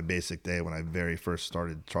 So my basic day when I very first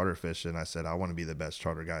started charter fishing, I said, I want to be the best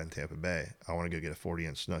charter guy in Tampa Bay. I want to go get a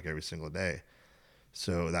 40-inch snook every single day.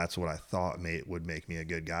 So that's what I thought would make me a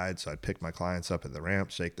good guide. So I'd pick my clients up at the ramp,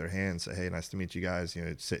 shake their hands, say, hey, nice to meet you guys.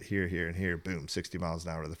 Sit here, here, and here. Boom, 60 miles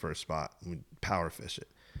an hour to the first spot. We'd power fish it.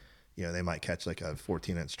 They might catch like a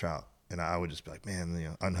 14-inch trout. And I would just be like,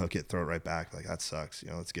 man, unhook it, throw it right back. Like, that sucks.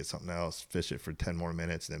 Let's get something else, fish it for 10 more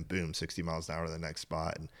minutes, and then boom, 60 miles an hour to the next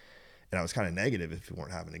spot. And I was kind of negative if you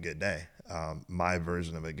weren't having a good day. My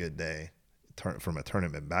version of a good day from a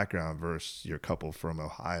tournament background versus your couple from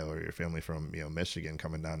Ohio or your family from Michigan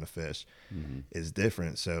coming down to fish is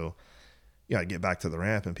different. So I get back to the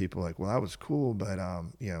ramp and people are like, well, that was cool, but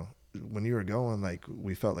when you were going, like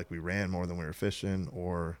we felt like we ran more than we were fishing,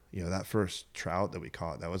 or, you know, that first trout that we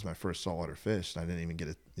caught, that was my first saltwater fish, and I didn't even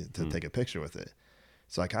get to take a picture with it.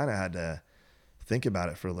 So I kind of had to think about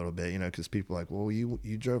it for a little bit, you know, because people are like, well,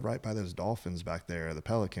 you drove right by those dolphins back there, the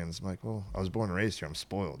pelicans. I'm like, well, I was born and raised here. I'm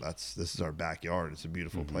spoiled. This is our backyard. It's a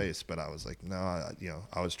beautiful place. But I was like, no,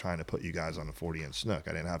 I was trying to put you guys on a 40-inch snook.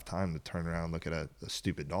 I didn't have time to turn around and look at a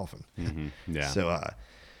stupid dolphin. Yeah. So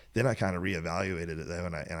then I kind of reevaluated it though,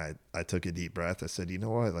 and I took a deep breath. I said, you know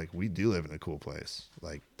what? Like, we do live in a cool place.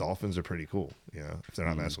 Like, dolphins are pretty cool, you know, if they're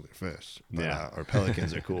not messing with your fish. But, or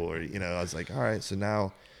pelicans are cool. Or, you know, I was like, all right, so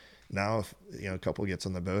now if, you know, a couple gets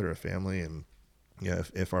on the boat or a family, and, you know,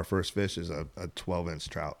 if our first fish is a 12-inch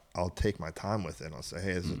trout, I'll take my time with it. I'll say,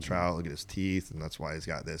 hey, this is a trout. Look at his teeth, and that's why he's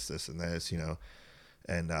got this, and this, you know,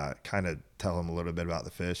 and kind of tell him a little bit about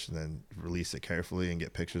the fish, and then release it carefully and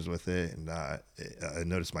get pictures with it. And I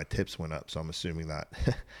noticed my tips went up, so I'm assuming that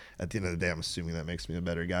at the end of the day, I'm assuming that makes me a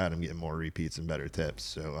better guide. I'm getting more repeats and better tips.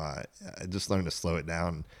 So I just learned to slow it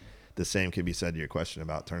down. The same could be said to your question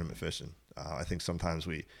about tournament fishing. I think sometimes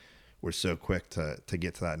we're so quick to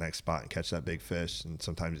get to that next spot and catch that big fish, and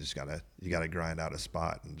sometimes you gotta grind out a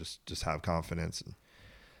spot and just have confidence. And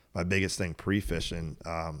my biggest thing pre-fishing,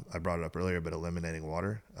 I brought it up earlier, but eliminating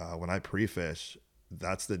water. When I pre-fish,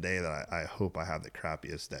 that's the day that I hope I have the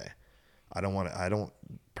crappiest day. I don't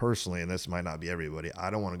personally, and this might not be everybody, I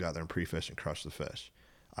don't want to go out there and pre-fish and crush the fish.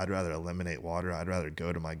 I'd rather eliminate water. I'd rather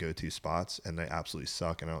go to my go-to spots and they absolutely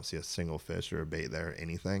suck and I don't see a single fish or a bait there or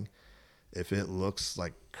anything. If it looks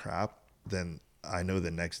like crap, then I know the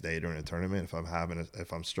next day during a tournament,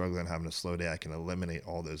 if I'm struggling, having a slow day, I can eliminate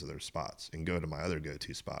all those other spots and go to my other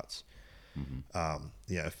go-to spots.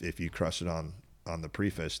 If you crush it on the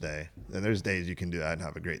pre-fish day, then there's days you can do that and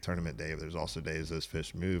have a great tournament day, but there's also days those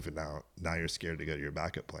fish move and now you're scared to go to your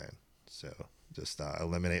backup plan. So just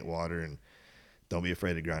eliminate water and don't be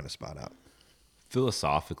afraid to grind a spot out.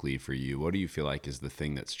 Philosophically for you, what do you feel like is the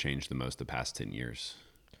thing that's changed the most the past 10 years?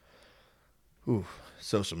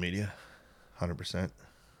 Social media, 100%.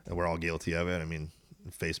 And we're all guilty of it. I mean,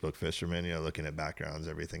 Facebook fishermen, you know, looking at backgrounds,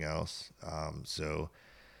 everything else. So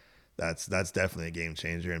that's definitely a game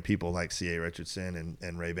changer. And people like C.A. Richardson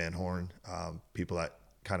and Ray Van Horn, people that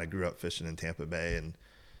kind of grew up fishing in Tampa Bay and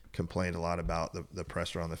complained a lot about the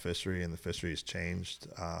pressure on the fishery, and the fishery has changed.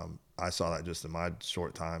 I saw that just in my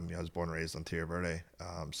short time. You know, I was born and raised on Tierra Verde.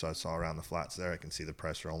 So I saw around the flats there, I can see the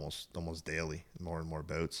pressure almost daily, more and more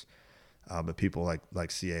boats. But people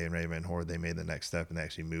like CA and Ray Van Horn, they made the next step and they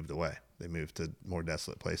actually moved away. They moved to more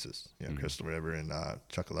desolate places, you know, Crystal River and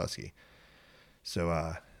Chokoloskee.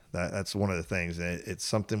 So that's one of the things. It's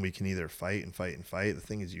something we can either fight. The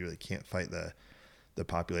thing is, you really can't fight the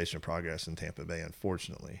population progress in Tampa Bay,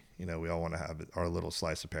 unfortunately. You know, we all want to have our little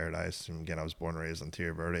slice of paradise. And again, I was born and raised on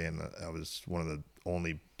Tierra Verde, and I was one of the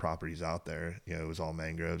only properties out there. You know, it was all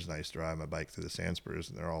mangroves, and I used to ride my bike through the sand spurs,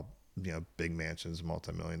 and they're all, you know, big mansions,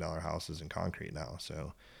 multi-million-dollar houses in concrete now.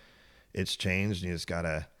 So it's changed, and you just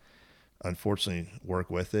gotta, unfortunately, work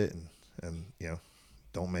with it, and you know,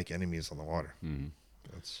 don't make enemies on the water.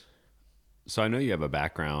 So I know you have a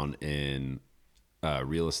background in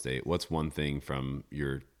real estate. What's one thing from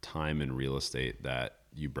your time in real estate that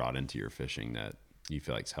you brought into your fishing that you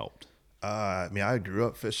feel like's helped? I mean, I grew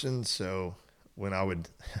up fishing, so when I would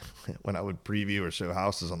preview or show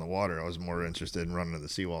houses on the water, I was more interested in running to the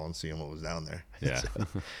seawall and seeing what was down there. Yeah.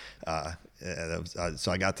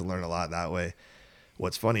 So I got to learn a lot that way.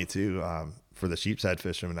 What's funny too, for the sheepshead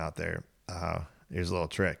fishermen out there, here's a little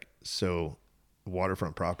trick. So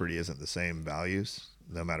waterfront property isn't the same values.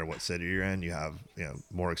 No matter what city you're in, you have, you know,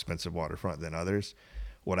 more expensive waterfront than others.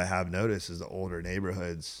 What I have noticed is the older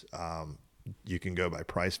neighborhoods, you can go by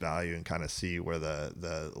price value and kind of see where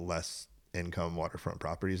the less income waterfront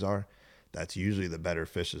properties are. That's usually the better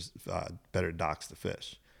fishes, better docks to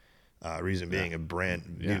fish. Reason being, a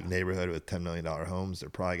brand new neighborhood with $10 million homes, they're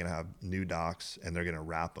probably going to have new docks and they're going to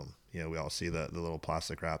wrap them. You know, we all see the little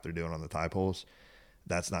plastic wrap they're doing on the tide poles.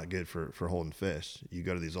 That's not good for holding fish. You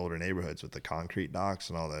go to these older neighborhoods with the concrete docks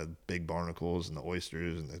and all the big barnacles and the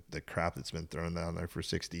oysters and the crap that's been thrown down there for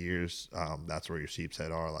 60 years. That's where your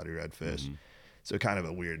sheepshead are, a lot of your redfish. So kind of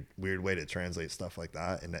a weird way to translate stuff like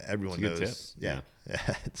that. And everyone knows. Yeah.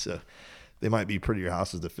 So they might be prettier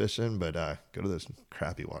houses to fish in, but go to those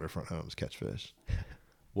crappy waterfront homes, catch fish.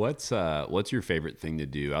 What's your favorite thing to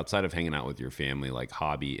do outside of hanging out with your family, like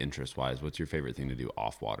hobby, interest wise? What's your favorite thing to do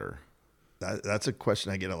off water? That's a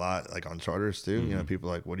question I get a lot, like on charters too. You know, people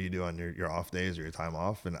are like, what do you do on your off days or your time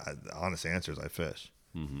off? And the honest answer is I fish.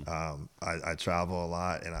 I travel a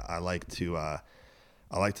lot, and I like to go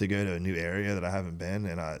to a new area that I haven't been,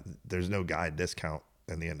 and there's no guide discount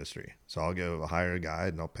in the industry. So I'll go hire a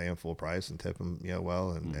guide and I'll pay him full price and tip him,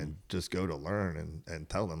 well, and just go to learn and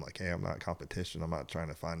tell them like, hey, I'm not competition. I'm not trying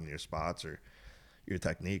to find your spots or your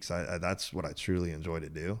techniques. That's what I truly enjoy to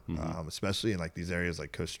do, especially in like these areas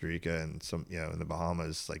like Costa Rica and some, in the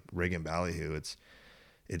Bahamas, like rig and ballyhoo.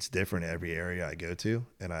 It's different in every area I go to,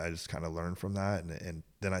 and I just kind of learn from that. And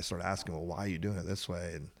then I start asking, well, why are you doing it this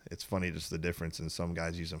way? And it's funny, just the difference in some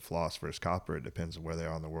guys using floss versus copper. It depends on where they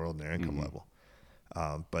are in the world and their income level.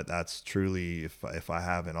 But that's truly, if I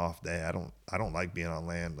have an off day, I don't like being on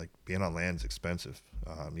land. Like being on land is expensive.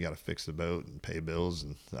 You got to fix the boat and pay bills,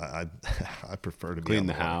 and I prefer to clean be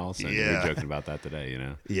the house. And we were joking about that today,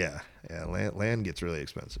 Yeah. Land gets really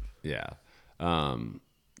expensive. Yeah.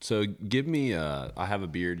 So give me I have a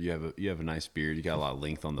beard. You have a nice beard. You got a lot of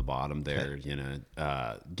length on the bottom there.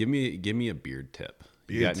 Give me a beard tip.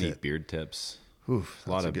 You got any beard tips? Oof,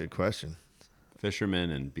 that's a good question. Fishermen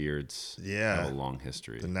and beards have a long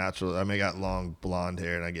history. The natural, I got long blonde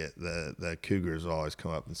hair, and I get the cougars always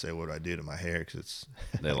come up and say, what do I do to my hair? Because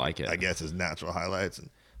they like it. I guess it's natural highlights. And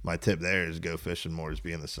my tip there is go fishing more, just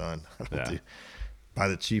be in the sun. Buy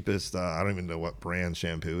the cheapest, I don't even know what brand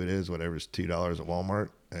shampoo it is, whatever's $2 at Walmart.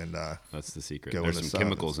 And that's the secret. There's some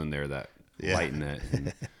chemicals in there that lighten it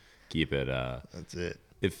and keep it. That's it.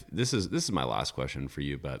 If this is my last question for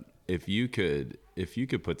you, but if you could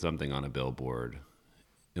put something on a billboard,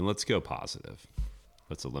 and let's go positive,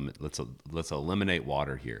 let's eliminate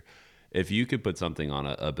water here. If you could put something on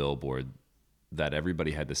a billboard that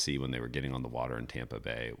everybody had to see when they were getting on the water in Tampa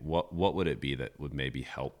Bay, what would it be that would maybe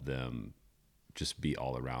help them just be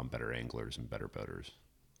all around better anglers and better boaters?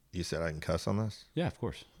 You said I can cuss on this? Yeah, of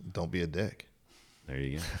course. Don't be a dick. There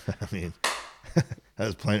you go.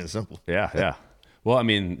 That's plain and simple. Yeah. Well,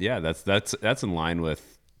 that's in line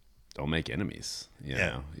with don't make enemies. You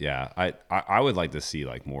know? Yeah. I would like to see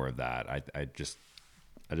like more of that. I just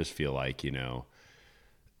feel like,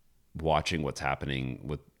 watching what's happening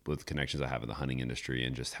with connections I have in the hunting industry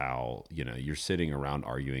and just how, you're sitting around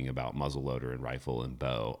arguing about muzzleloader and rifle and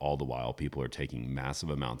bow, all the while people are taking massive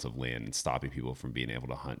amounts of land and stopping people from being able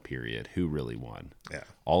to hunt, period. Who really won? Yeah.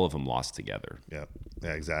 All of them lost together. Yeah,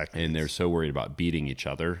 exactly. And they're so worried about beating each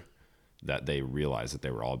other that they realize that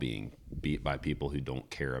they were all being beat by people who don't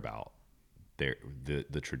care about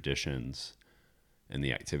the traditions and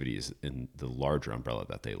the activities in the larger umbrella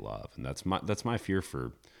that they love. And that's my fear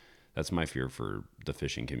for the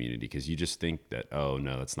fishing community, because you just think that, oh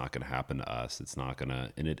no, that's not going to happen to us. It's not going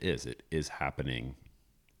to, and it is happening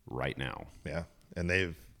right now. Yeah. And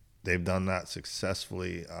they've done that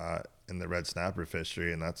successfully in the red snapper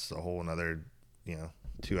fishery. And that's a whole another,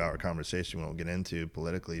 2-hour conversation we won't get into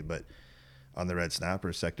politically, but on the red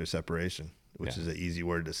snapper, sector separation, which is an easy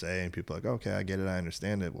word to say. And people are like, okay, I get it. I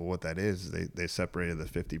understand it. Well, what that is, they separated the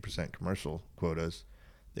 50% commercial quotas.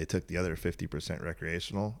 They took the other 50%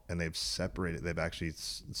 recreational, and they've actually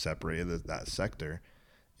separated that sector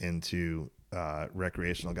into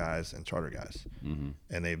recreational guys and charter guys. Mm-hmm.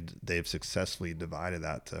 And they've successfully divided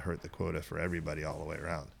that to hurt the quota for everybody all the way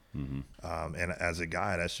around. Mm-hmm. And as a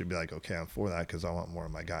guide, I should be like, okay, I'm for that because I want more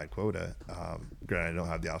of my guide quota. Granted, I don't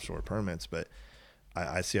have the offshore permits, but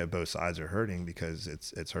I see how both sides are hurting, because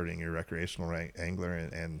it's hurting your recreational angler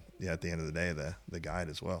and at the end of the day, the guide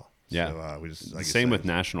as well. Yeah. So, we just, like same with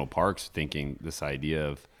national parks, thinking this idea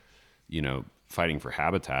of, fighting for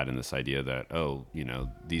habitat, and this idea that,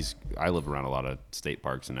 I live around a lot of state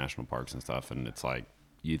parks and national parks and stuff. And it's like,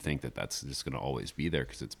 you think that that's just going to always be there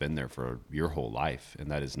because it's been there for your whole life. And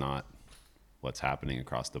that is not what's happening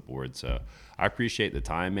across the board. So I appreciate the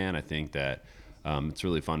time, man. I think that it's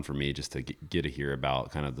really fun for me just to get to hear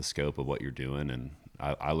about kind of the scope of what you're doing. And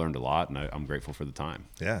I learned a lot, and I'm grateful for the time.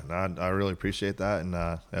 Yeah, no, I really appreciate that. And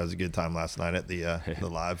it was a good time last night at the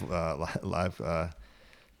live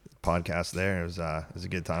podcast there. It was a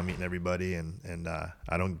good time meeting everybody. And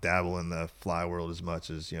I don't dabble in the fly world as much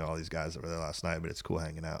as, all these guys that were there last night, but it's cool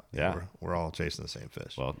hanging out. Yeah. We're all chasing the same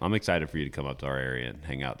fish. Well, I'm excited for you to come up to our area and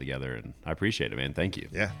hang out together, and I appreciate it, man. Thank you.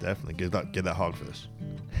 Yeah, definitely. Get that hogfish.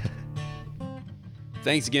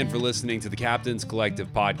 Thanks again for listening to the Captain's Collective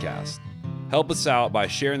podcast. Help us out by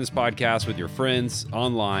sharing this podcast with your friends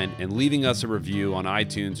online and leaving us a review on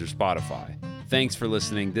iTunes or Spotify. Thanks for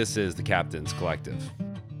listening. This is the Captain's Collective.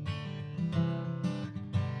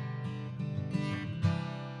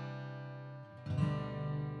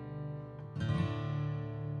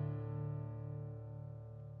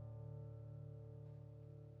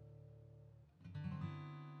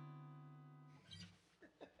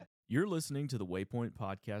 You're listening to the Waypoint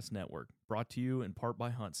Podcast Network, brought to you in part by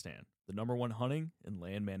HuntStand, the #1 hunting and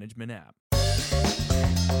land management app.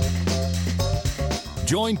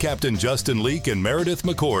 Join Captain Justin Leake and Meredith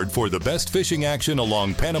McCord for the best fishing action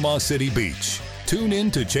along Panama City Beach. Tune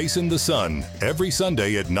in to Chasing the Sun every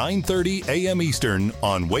Sunday at 9:30 a.m. Eastern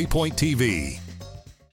on Waypoint TV.